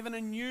us. We live in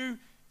a new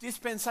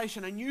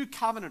dispensation, a new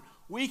covenant.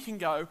 We can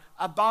go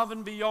above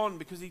and beyond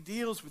because he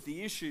deals with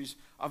the issues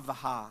of the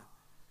heart.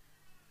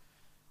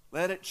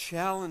 Let it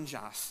challenge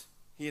us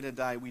here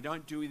today. We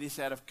don't do this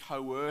out of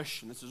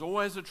coercion. This is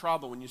always a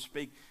trouble when you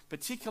speak,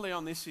 particularly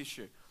on this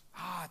issue.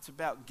 It's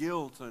about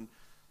guilt and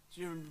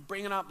you're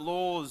bringing up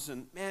laws.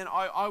 And man,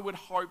 I would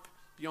hope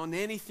beyond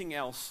anything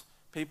else,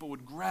 people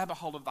would grab a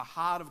hold of the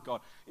heart of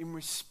God in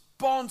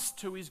response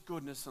to his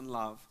goodness and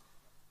love.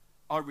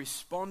 I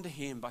respond to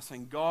him by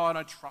saying, God,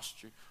 I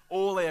trust you.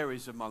 All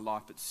areas of my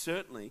life, but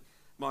certainly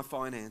my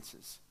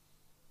finances.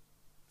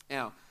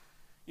 Now,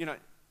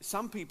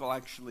 some people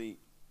actually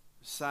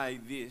say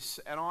this,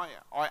 and I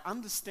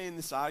understand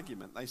this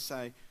argument. They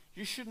say,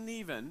 you shouldn't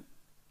even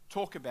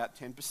talk about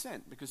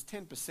 10% because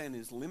 10%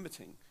 is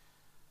limiting.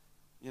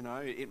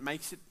 It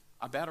makes it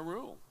about a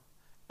rule.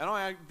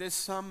 And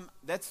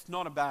that's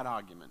not a bad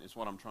argument, is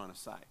what I'm trying to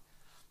say.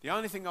 The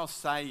only thing I'll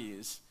say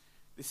is,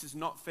 this is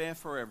not fair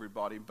for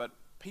everybody, but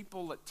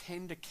people that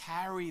tend to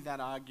carry that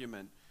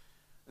argument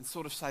and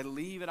sort of say,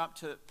 leave it up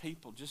to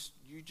people,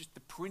 the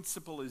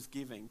principle is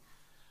giving.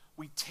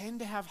 We tend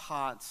to have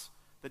hearts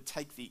that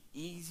take the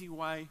easy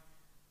way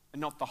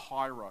and not the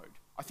high road.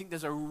 I think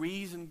there's a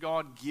reason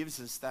God gives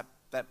us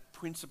that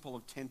principle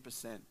of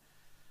 10%,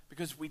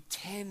 because we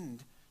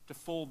tend to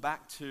fall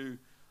back to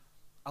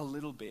a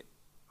little bit.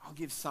 I'll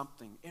give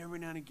something every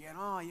now and again.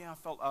 Oh yeah, I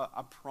felt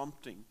a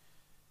prompting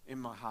in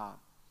my heart,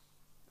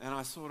 and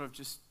I sort of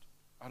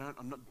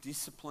I'm not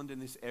disciplined in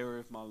this area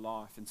of my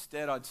life.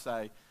 Instead, I'd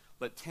say,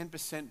 let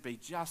 10% be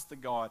just the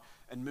guide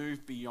and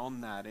move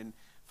beyond that. And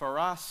for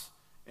us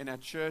in our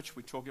church,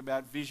 we talk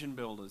about vision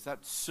builders.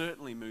 That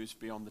certainly moves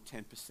beyond the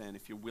 10%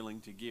 if you're willing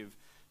to give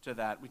to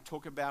that. We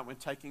talk about we're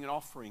taking an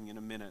offering in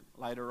a minute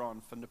later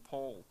on for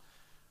Nepal.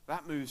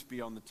 That moves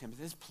beyond the 10%.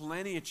 There's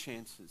plenty of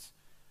chances.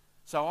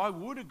 So I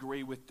would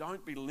agree with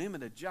don't be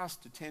limited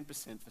just to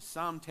 10%. For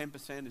some,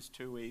 10% is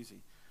too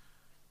easy.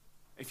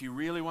 If you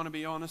really want to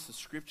be honest, the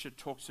scripture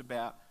talks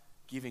about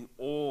giving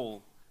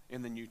all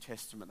in the New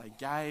Testament. They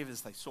gave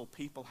as they saw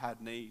people had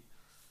need.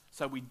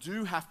 So we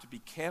do have to be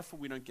careful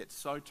we don't get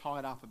so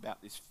tied up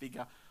about this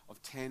figure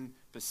of 10%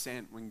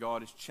 when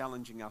God is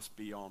challenging us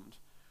beyond.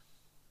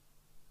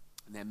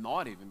 And there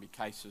might even be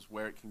cases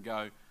where it can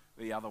go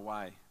the other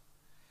way.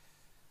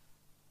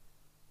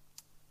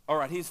 All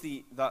right, here's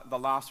the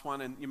last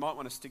one, and you might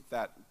want to stick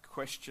that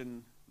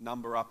question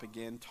number up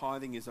again.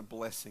 Tithing is a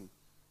blessing.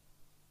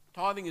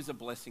 Tithing is a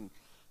blessing.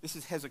 This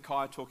is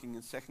Hezekiah talking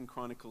in 2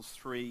 Chronicles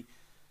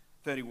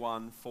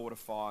 3:31,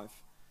 4-5.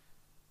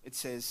 It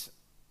says,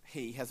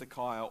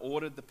 Hezekiah,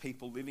 ordered the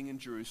people living in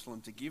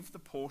Jerusalem to give the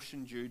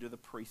portion due to the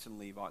priests and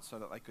Levites so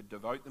that they could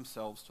devote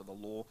themselves to the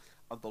law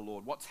of the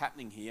Lord. What's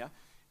happening here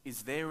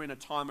is they're in a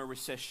time of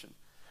recession,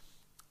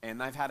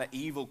 and they've had an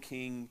evil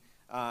king,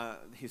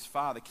 his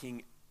father,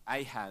 King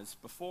Ahaz,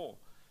 before.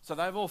 So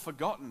they've all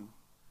forgotten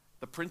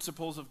the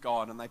principles of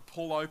God, and they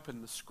pull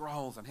open the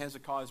scrolls, and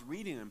Hezekiah's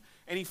reading them,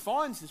 and he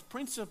finds this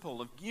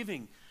principle of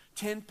giving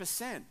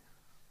 10%.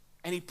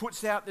 And he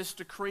puts out this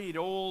decree to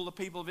all the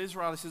people of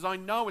Israel. He says, I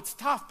know it's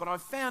tough, but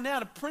I've found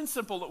out a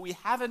principle that we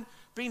haven't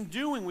been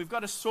doing. We've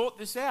got to sort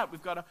this out.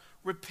 We've got to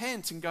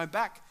repent and go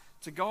back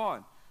to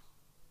God.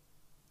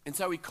 And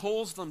so he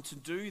calls them to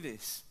do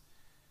this,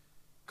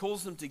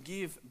 calls them to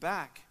give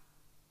back.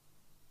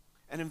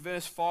 And in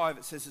verse 5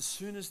 it says, as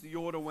soon as the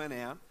order went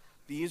out,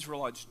 the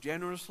Israelites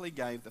generously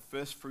gave the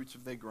first fruits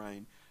of their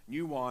grain,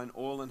 new wine,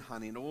 oil and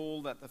honey, and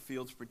all that the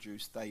fields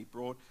produced. They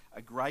brought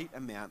a great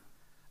amount,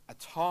 a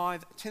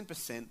tithe,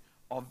 10%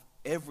 of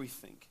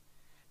everything.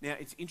 Now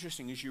it's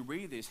interesting, as you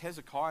read this,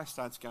 Hezekiah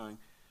starts going,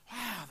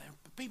 wow,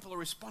 the people are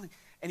responding.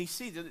 And he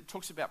sees that it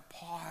talks about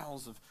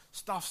piles of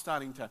stuff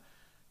starting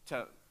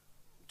to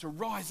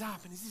rise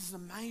up, and this is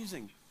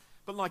amazing.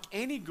 But like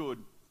any good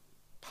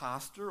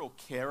pastor or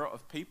carer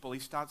of people, he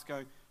starts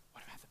going,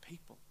 what about the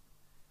people?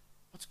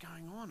 What's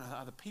going on?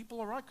 Are the people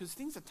all right? Because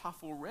things are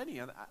tough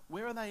already.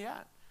 Where are they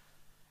at?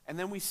 And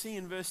then we see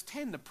in verse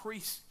 10, the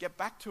priests get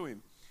back to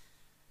him.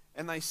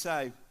 And they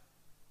say,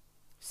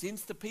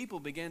 since the people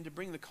began to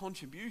bring the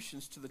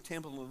contributions to the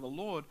temple of the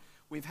Lord,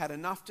 we've had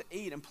enough to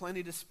eat and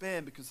plenty to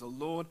spare because the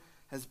Lord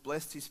has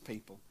blessed his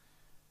people.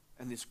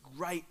 And this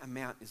great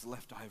amount is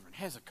left over. And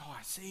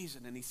Hezekiah sees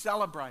it and he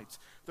celebrates.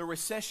 The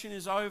recession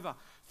is over.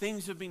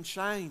 Things have been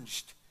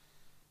changed.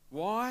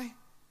 Why?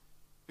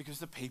 Because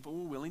the people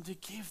were willing to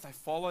give. They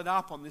followed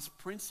up on this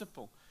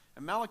principle.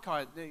 And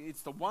Malachi,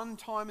 it's the one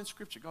time in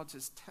Scripture God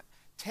says,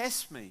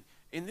 test me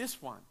in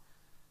this one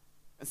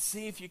and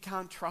see if you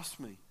can't trust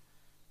me.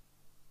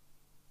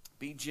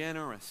 Be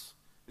generous.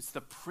 It's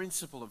the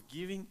principle of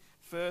giving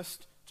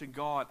first to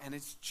God, and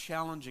it's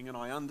challenging, and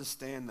I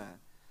understand that.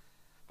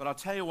 But I'll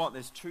tell you what,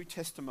 there's two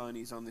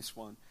testimonies on this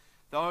one.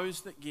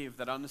 Those that give,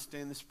 that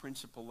understand this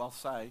principle, they'll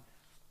say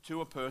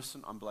to a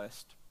person, I'm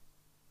blessed.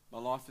 My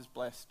life is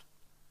blessed.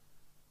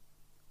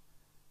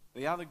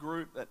 The other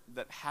group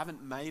that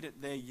haven't made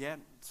it there yet,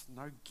 it's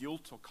no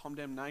guilt or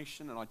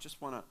condemnation, and I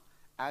just want to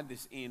add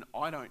this in.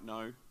 I don't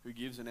know who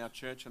gives in our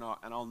church, and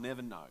I'll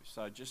never know.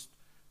 So just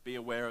be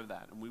aware of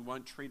that. And we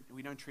don't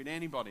treat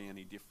anybody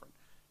any different.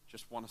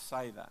 Just want to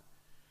say that.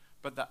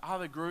 But the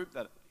other group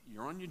that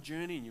you're on your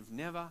journey and you've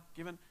never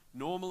given,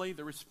 normally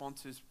the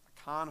response is,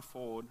 I can't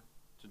afford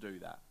to do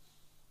that.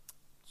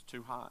 It's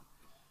too hard.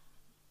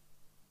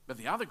 But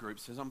the other group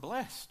says, I'm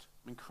blessed.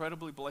 I'm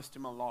incredibly blessed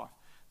in my life.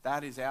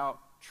 That is our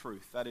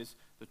truth. That is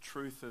the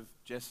truth of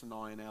Jess and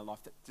I in our life.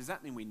 Does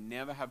that mean we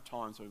never have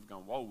times where we've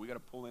gone, whoa, we've got to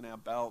pull in our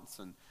belts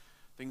and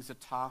things are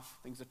tough,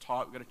 things are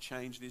tight, we've got to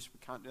change this, we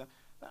can't do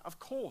that? Of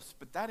course,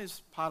 but that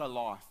is part of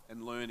life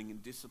and learning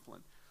and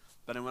discipline.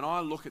 But when I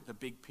look at the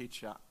big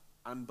picture,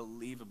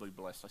 unbelievably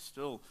blessed. I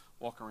still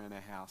walk around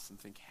our house and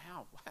think,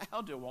 how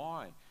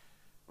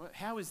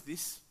is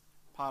this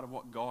part of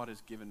what God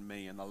has given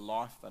me and the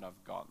life that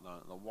I've got,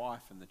 the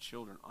wife and the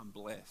children? I'm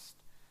blessed.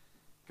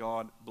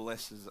 God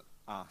blesses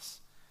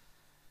us.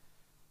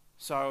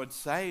 So I would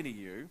say to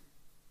you,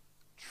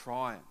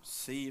 try it.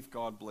 See if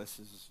God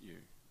blesses you.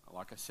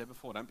 Like I said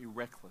before, don't be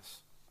reckless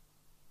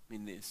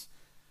in this.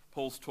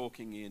 Paul's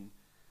talking in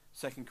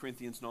 2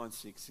 Corinthians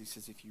 9:6. He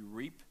says, if you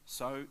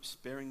sow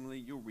sparingly,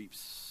 you'll reap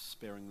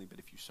sparingly. But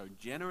if you sow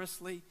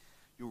generously,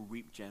 you'll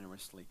reap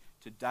generously.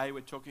 Today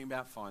we're talking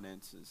about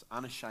finances.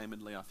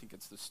 Unashamedly, I think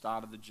it's the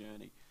start of the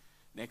journey.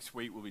 Next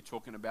week we'll be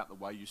talking about the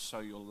way you sow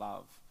your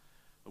love.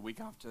 The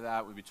week after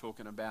that we'll be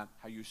talking about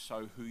how you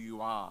sow who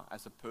you are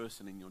as a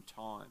person in your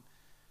time.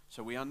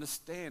 So we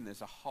understand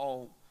there's a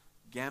whole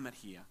gamut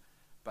here.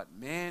 But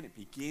man, it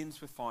begins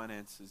with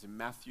finances. In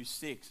Matthew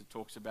 6, it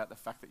talks about the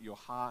fact that your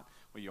heart,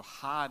 where your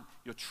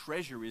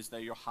treasure is, there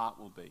your heart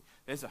will be.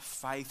 There's a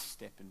faith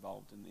step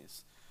involved in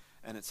this.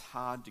 And it's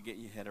hard to get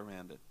your head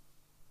around it.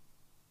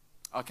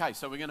 Okay,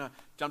 so we're going to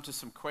jump to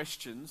some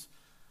questions.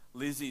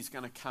 Lizzie's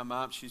going to come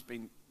up. She's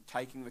been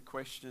taking the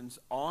questions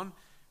on.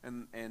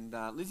 And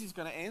Lizzie's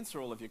going to answer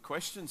all of your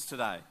questions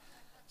today.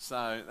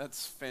 So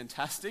that's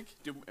fantastic.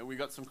 We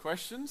got some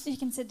questions? You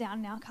can sit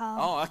down now, Carl.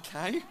 Oh,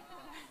 okay.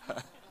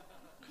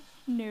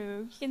 No,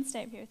 you can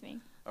stay up here with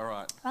me. All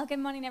right. Well, good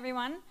morning,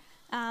 everyone.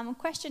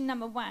 Question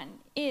number 1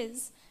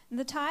 is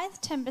the tithe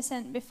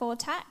 10% before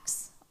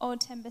tax or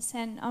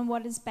 10% on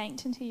what is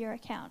banked into your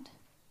account?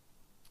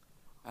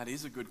 That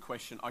is a good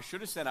question. I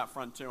should have said up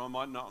front too, I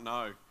might not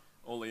know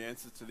all the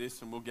answers to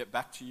this and we'll get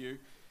back to you.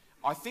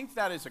 I think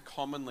that is a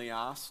commonly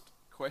asked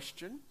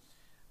question.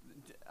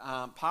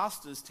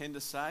 Pastors tend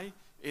to say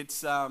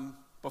it's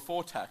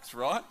before tax,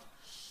 right?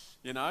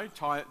 You know,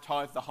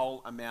 tithe the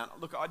whole amount.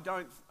 Look,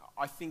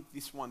 I think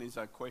this one is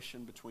a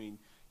question between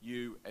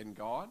you and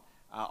God.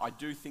 I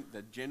do think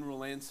the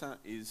general answer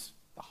is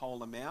the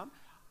whole amount.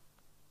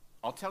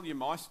 I'll tell you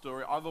my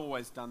story. I've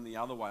always done the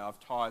other way. I've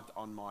tithed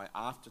on my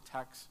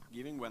after-tax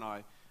giving when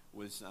I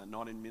was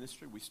not in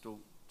ministry. We still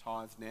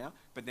tithe now.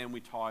 But then we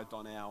tithed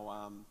on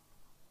our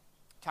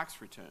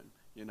tax return,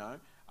 you know.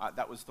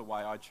 That was the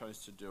way I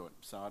chose to do it.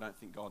 So I don't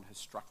think God has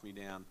struck me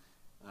down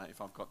if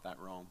I've got that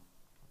wrong.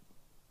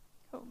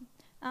 Cool.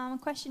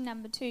 Question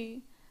number 2.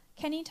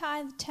 Can you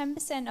tithe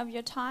 10% of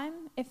your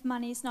time if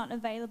money is not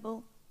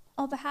available?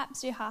 Or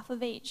perhaps do half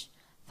of each.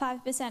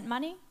 5%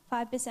 money,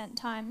 5%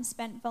 time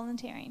spent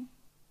volunteering.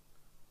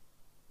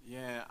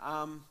 Yeah,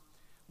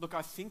 look,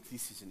 I think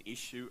this is an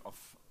issue of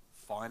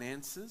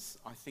finances.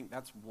 I think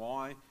that's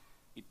why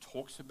it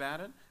talks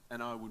about it,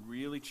 and I would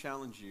really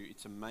challenge you.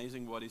 It's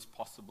amazing what is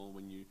possible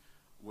when you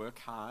work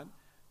hard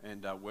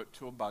and work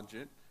to a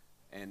budget.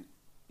 And,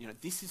 you know,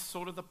 this is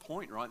sort of the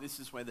point, right? This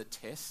is where the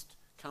test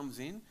comes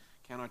in.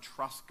 Can I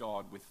trust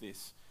God with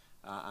this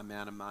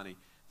amount of money?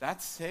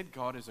 That said,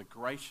 God is a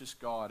gracious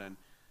God, and,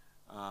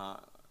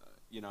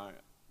 you know,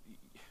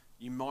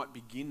 you might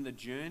begin the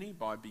journey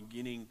by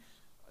beginning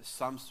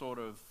some sort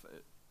of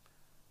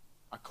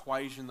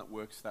equation that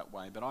works that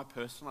way. But I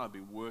personally, I'd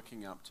be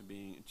working up to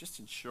being, just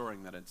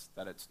ensuring that it's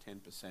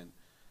 10%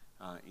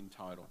 in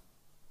total.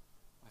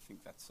 I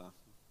think that's a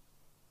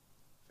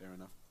fair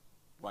enough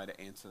way to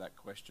answer that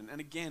question.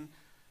 And again,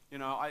 you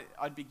know,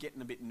 I'd be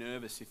getting a bit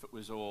nervous if it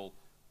was all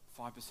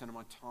 5% of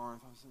my time,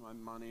 5% of my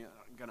money.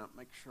 I'm going to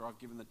make sure I've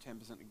given the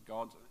 10% to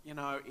God. You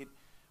know,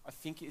 I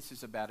think this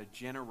is about a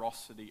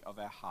generosity of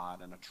our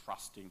heart and a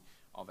trusting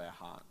of our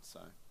heart. So,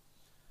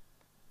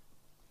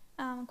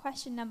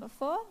 question number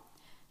 4.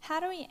 How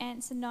do we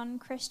answer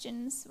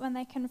non-Christians when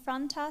they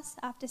confront us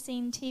after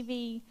seeing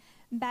TV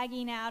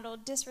bagging out or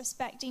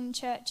disrespecting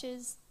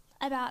churches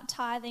about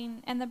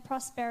tithing and the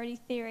prosperity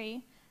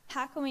theory?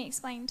 How can we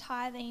explain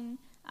tithing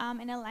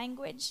in a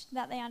language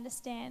that they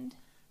understand?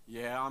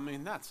 Yeah, I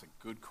mean, that's a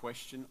good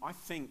question. I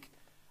think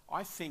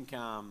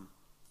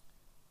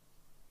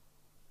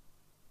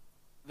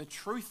the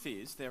truth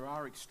is there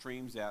are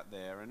extremes out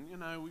there, and, you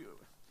know,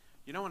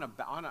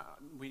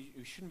 we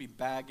shouldn't be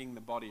bagging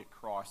the body of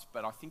Christ,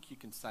 but I think you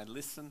can say,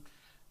 listen,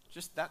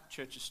 just that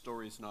church's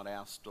story is not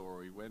our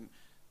story. We're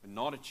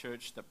not a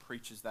church that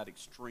preaches that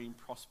extreme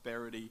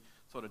prosperity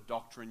sort of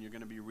doctrine. You're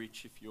going to be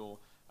rich if you're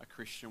a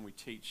Christian. We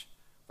teach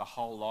the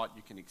whole lot.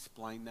 You can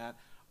explain that.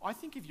 I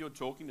think if you're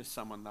talking to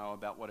someone, though,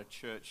 about what a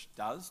church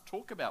does,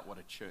 talk about what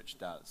a church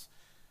does.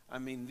 I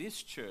mean,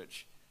 this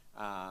church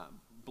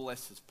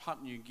blesses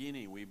Papua New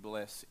Guinea. We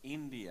bless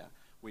India.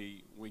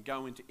 We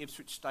go into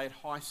Ipswich State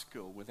High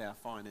School with our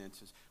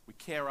finances. We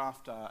care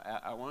after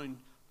our own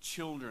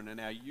children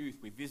and our youth.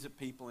 We visit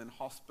people in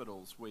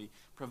hospitals. We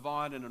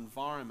provide an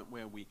environment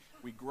where we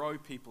grow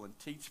people and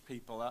teach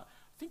people. I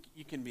think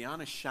you can be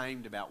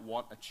unashamed about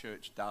what a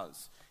church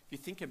does. If you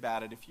think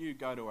about it, if you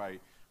go to a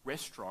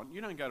restaurant,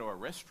 you don't go to a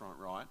restaurant,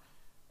 right,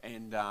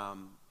 and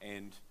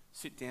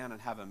sit down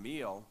and have a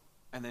meal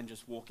and then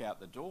just walk out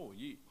the door.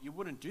 You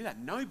wouldn't do that.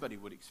 Nobody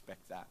would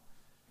expect that.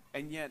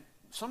 And yet,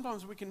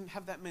 sometimes we can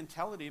have that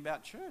mentality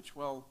about church.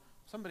 Well,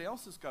 somebody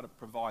else has got to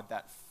provide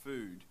that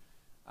food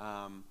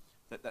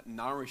that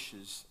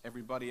nourishes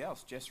everybody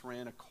else. Jess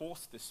ran a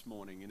course this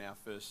morning in our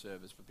first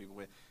service for people.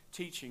 We're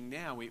teaching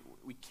now.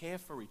 We care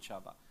for each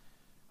other.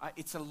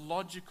 It's a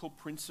logical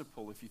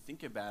principle, if you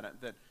think about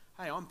it, that,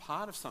 hey, I'm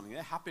part of something.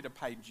 They're happy to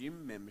pay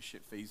gym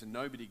membership fees and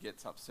nobody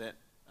gets upset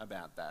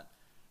about that.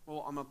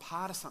 Well, I'm a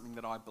part of something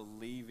that I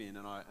believe in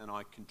and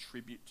I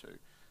contribute to.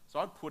 So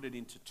I put it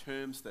into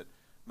terms that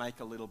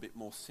make a little bit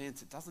more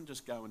sense. It doesn't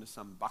just go into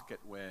some bucket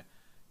where,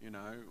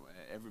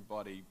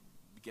 everybody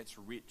gets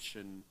rich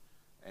and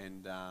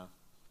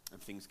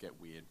things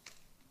get weird.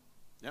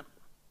 Yep.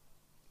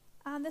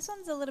 This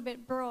one's a little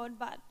bit broad,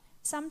 but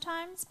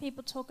sometimes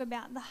people talk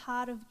about the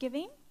heart of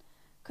giving.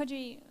 Could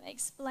you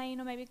explain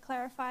or maybe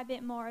clarify a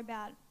bit more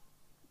about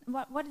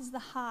what is the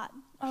heart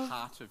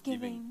of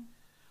giving?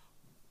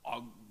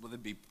 Will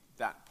it be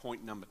that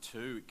point number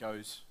 2? It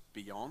goes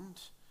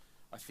beyond.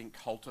 I think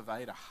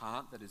cultivate a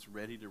heart that is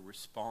ready to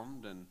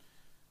respond and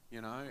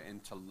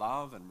to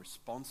love and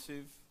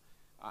responsive.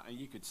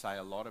 You could say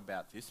a lot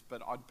about this,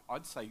 but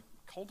I'd say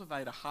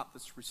cultivate a heart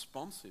that's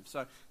responsive.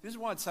 So this is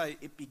why I'd say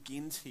it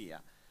begins here,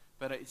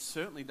 but it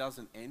certainly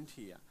doesn't end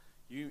here.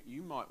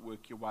 You might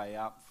work your way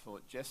up. For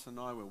Jess and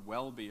I, we're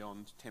well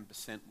beyond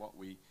 10% what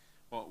we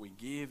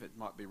give. It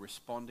might be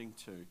responding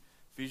to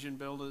vision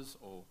builders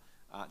or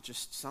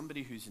just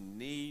somebody who's in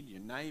need,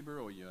 your neighbour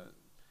or your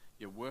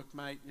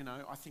workmate.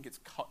 I think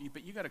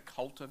but you got to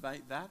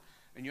cultivate that,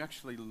 and you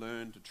actually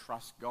learn to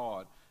trust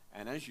God.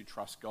 And as you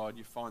trust God,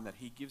 you find that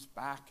He gives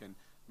back, and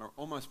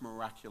almost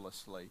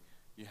miraculously,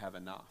 you have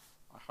enough.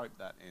 I hope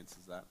that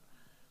answers that.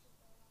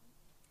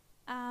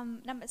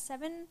 Number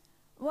 7.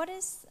 What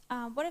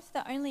if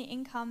the only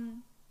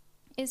income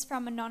is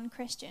from a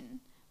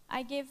non-Christian?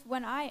 I give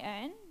when I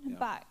earn,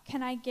 but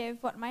can I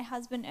give what my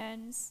husband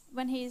earns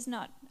when he is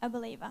not a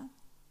believer?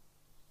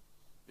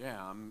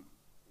 Yeah,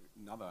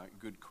 another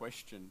good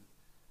question.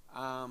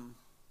 I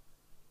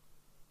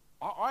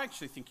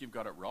actually think you've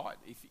got it right.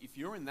 If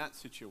you're in that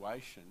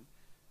situation,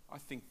 I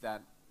think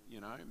that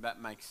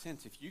that makes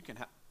sense. If you can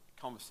have a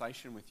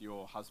conversation with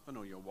your husband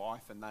or your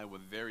wife, and they were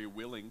very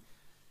willing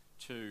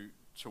to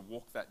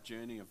walk that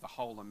journey of the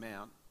whole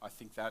amount, I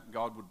think that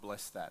God would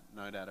bless that,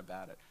 no doubt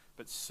about it.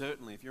 But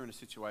certainly, if you're in a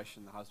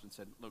situation, the husband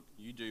said, look,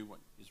 you do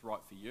what is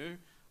right for you,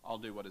 I'll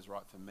do what is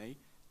right for me,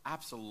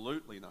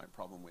 absolutely no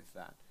problem with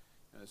that.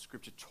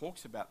 Scripture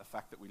talks about the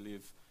fact that we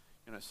live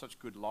such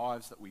good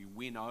lives that we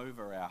win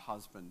over our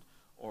husband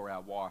or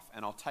our wife.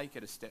 And I'll take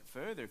it a step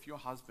further. If your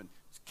husband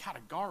is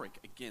categoric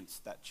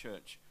against that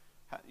church,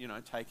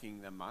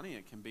 taking their money,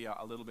 it can be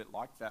a little bit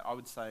like that. I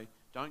would say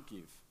don't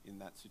give in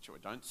that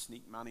situation. Don't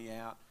sneak money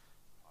out.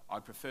 I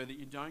prefer that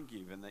you don't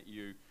give, and that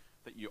you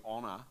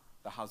honour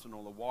the husband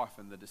or the wife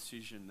and the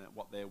decision that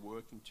what they're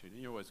working to.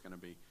 You're always going to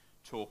be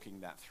talking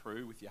that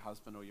through with your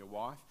husband or your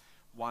wife.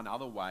 One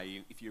other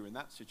way, if you're in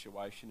that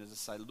situation, is to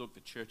say, look,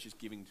 the church is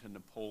giving to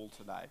Nepal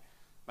today.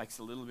 Makes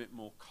a little bit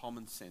more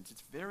common sense.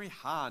 It's very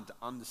hard to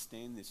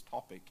understand this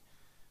topic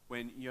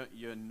when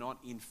you're not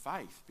in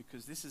faith,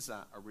 because this is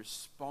a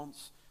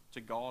response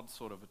to God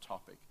sort of a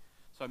topic.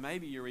 So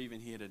maybe you're even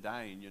here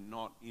today and you're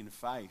not in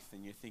faith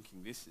and you're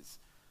thinking this is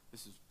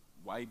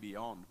way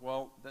beyond.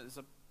 Well, there's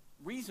a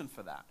reason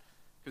for that,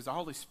 because the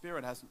Holy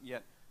Spirit hasn't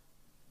yet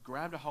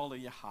grabbed a hold of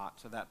your heart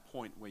to that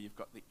point where you've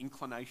got the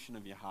inclination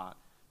of your heart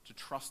to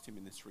trust Him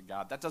in this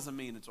regard. That doesn't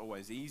mean it's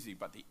always easy,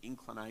 but the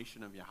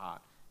inclination of your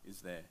heart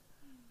is there.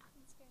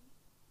 That's good.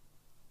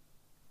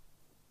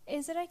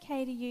 Is it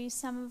okay to use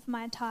some of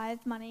my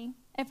tithe money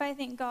if I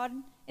think God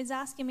is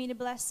asking me to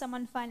bless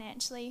someone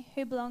financially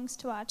who belongs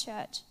to our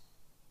church?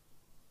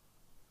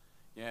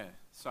 Yeah,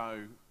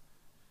 so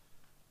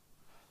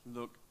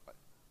look,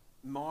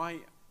 my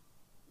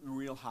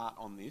real heart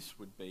on this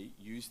would be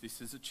use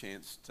this as a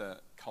chance to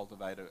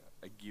cultivate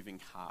a giving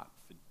heart.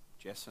 For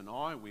Jess and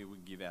I, we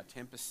would give our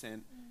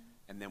 10%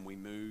 and then we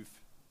move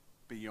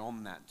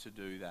beyond that to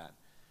do that.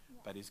 Yeah.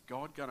 But is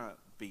God going to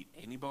beat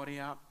anybody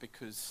up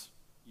because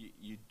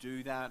you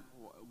do that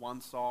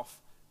once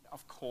off?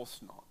 Of course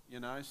not,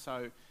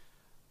 So,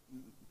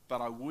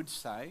 but I would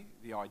say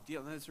the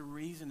ideal, and there's a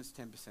reason it's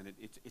 10%.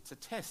 It's a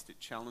test. It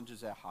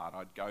challenges our heart.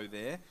 I'd go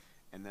there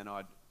and then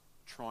I'd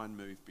try and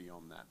move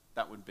beyond that.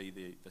 That would be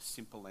the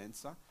simple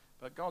answer.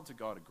 But God's a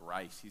God of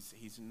grace.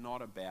 He's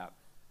not about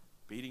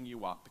beating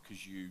you up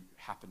because you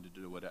happen to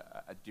do it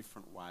a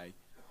different way,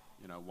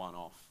 one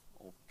off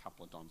or a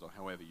couple of times or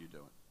however you do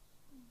it.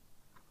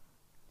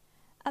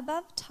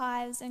 Above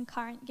tithes and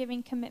current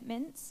giving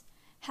commitments,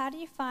 how do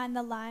you find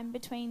the line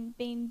between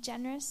being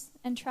generous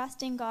and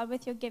trusting God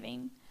with your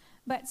giving,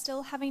 but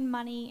still having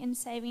money in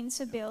savings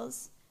for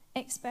bills,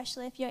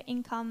 especially if your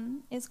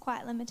income is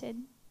quite limited?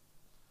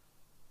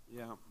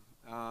 Yeah.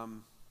 I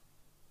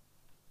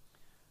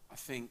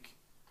think,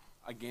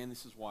 again,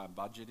 this is why a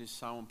budget is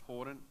so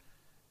important.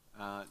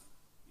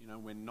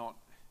 We're not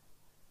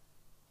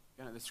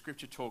the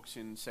scripture talks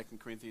in 2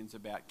 Corinthians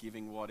about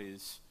giving what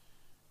is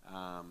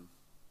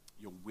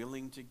you're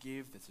willing to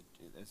give.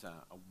 There's a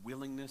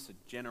willingness, a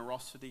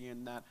generosity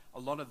in that. A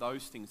lot of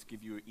those things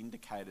give you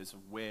indicators of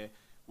where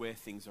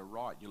things are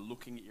right. You're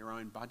looking at your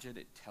own budget.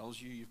 It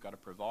tells you you've got to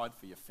provide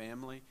for your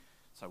family.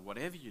 So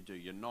whatever you do,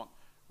 you're not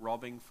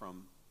robbing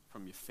from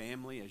your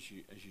family as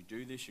you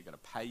do this. You've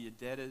got to pay your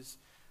debtors.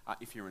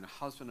 If you're in a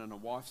husband and a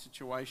wife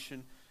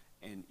situation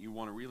and you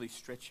want to really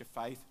stretch your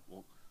faith,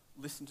 well,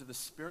 listen to the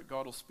Spirit.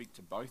 God will speak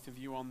to both of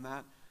you on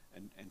that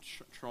and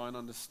try and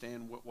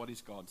understand what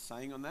is God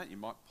saying on that. You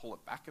might pull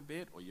it back a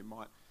bit or you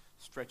might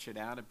stretch it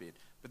out a bit.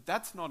 But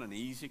that's not an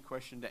easy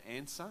question to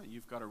answer.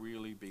 You've got to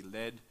really be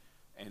led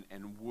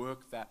and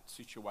work that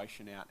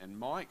situation out. And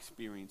my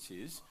experience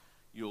is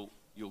you'll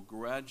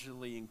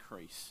gradually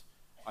increase.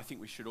 I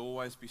think we should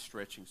always be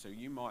stretching. So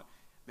you might,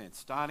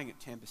 starting at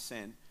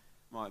 10%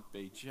 might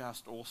be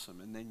just awesome.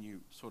 And then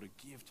you sort of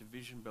give to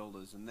vision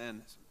builders and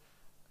then,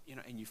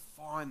 and you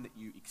find that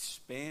you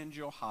expand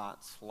your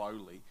heart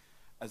slowly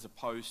as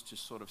opposed to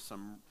sort of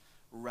some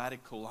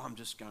radical, I'm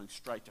just going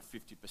straight to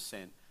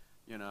 50%.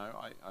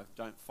 I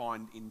don't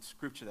find in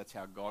Scripture that's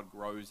how God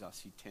grows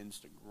us. He tends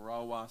to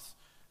grow us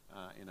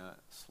in a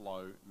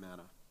slow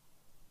manner.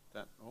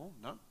 That all?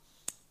 No?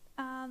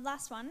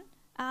 Last one.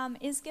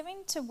 Is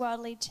giving to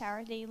worldly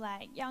charity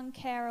like Young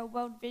Care or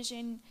World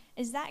Vision,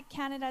 is that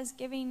counted as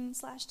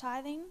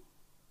giving/tithing?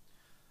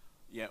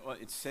 Yeah, well,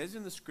 it says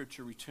in the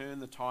Scripture, return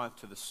the tithe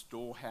to the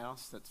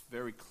storehouse. That's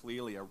very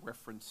clearly a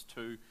reference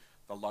to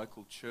the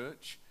local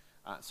church.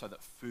 So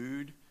that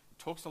food, it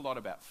talks a lot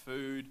about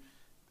food.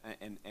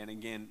 And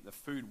again, the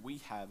food we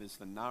have is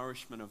the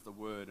nourishment of the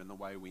Word and the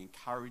way we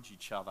encourage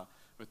each other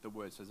with the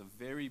Word. So there's a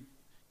very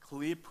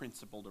clear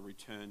principle to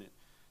return it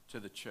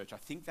to the church. I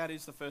think that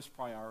is the first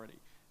priority.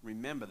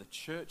 Remember, the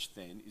church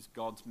then is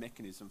God's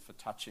mechanism for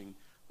touching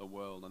the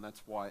world. And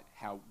that's why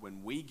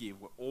when we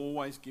give, we're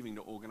always giving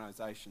to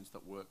organisations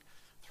that work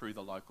through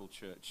the local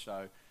church.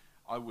 So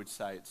I would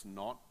say it's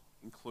not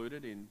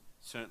included in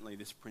certainly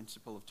this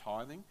principle of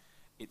tithing.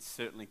 It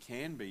certainly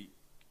can be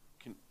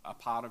a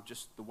part of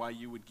just the way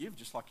you would give,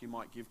 just like you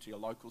might give to your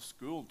local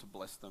school to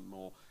bless them,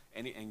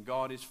 and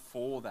God is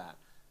for that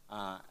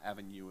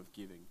avenue of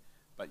giving.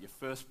 But your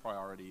first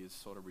priority is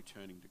sort of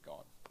returning to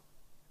God.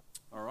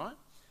 All right?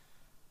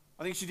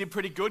 I think she did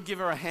pretty good. Give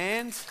her a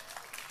hand.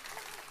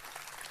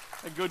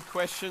 They're good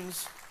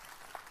questions.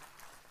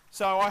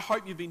 So I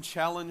hope you've been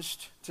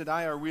challenged today.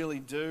 I really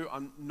do.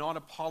 I'm not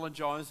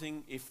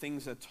apologising if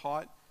things are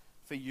tight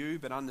for you,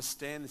 but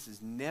understand this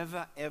is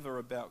never, ever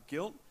about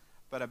guilt,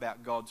 but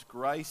about God's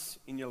grace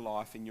in your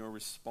life and your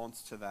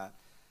response to that.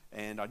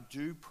 And I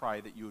do pray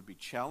that you would be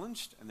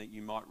challenged and that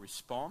you might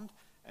respond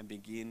and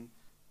begin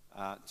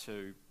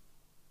to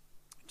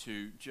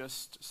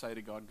just say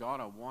to God, God,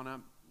 I want to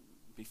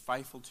be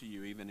faithful to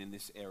you even in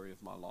this area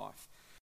of my life.